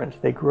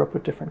different. They grew up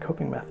with different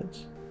coping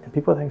methods. And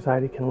people with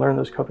anxiety can learn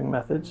those coping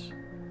methods,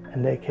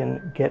 and they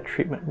can get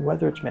treatment,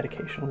 whether it's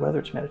medication, whether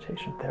it's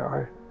meditation. There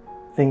are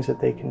things that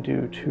they can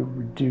do to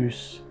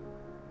reduce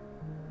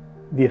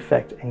the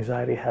effect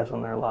anxiety has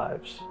on their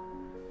lives.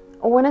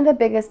 One of the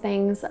biggest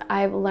things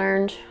I've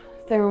learned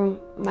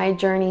through my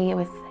journey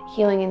with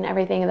healing and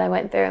everything that I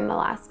went through in the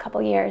last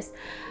couple years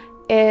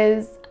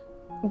is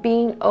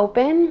being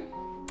open.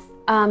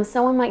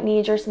 Someone might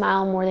need your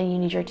smile more than you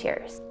need your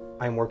tears.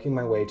 I'm working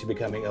my way to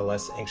becoming a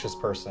less anxious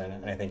person,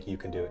 and I think you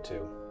can do it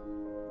too.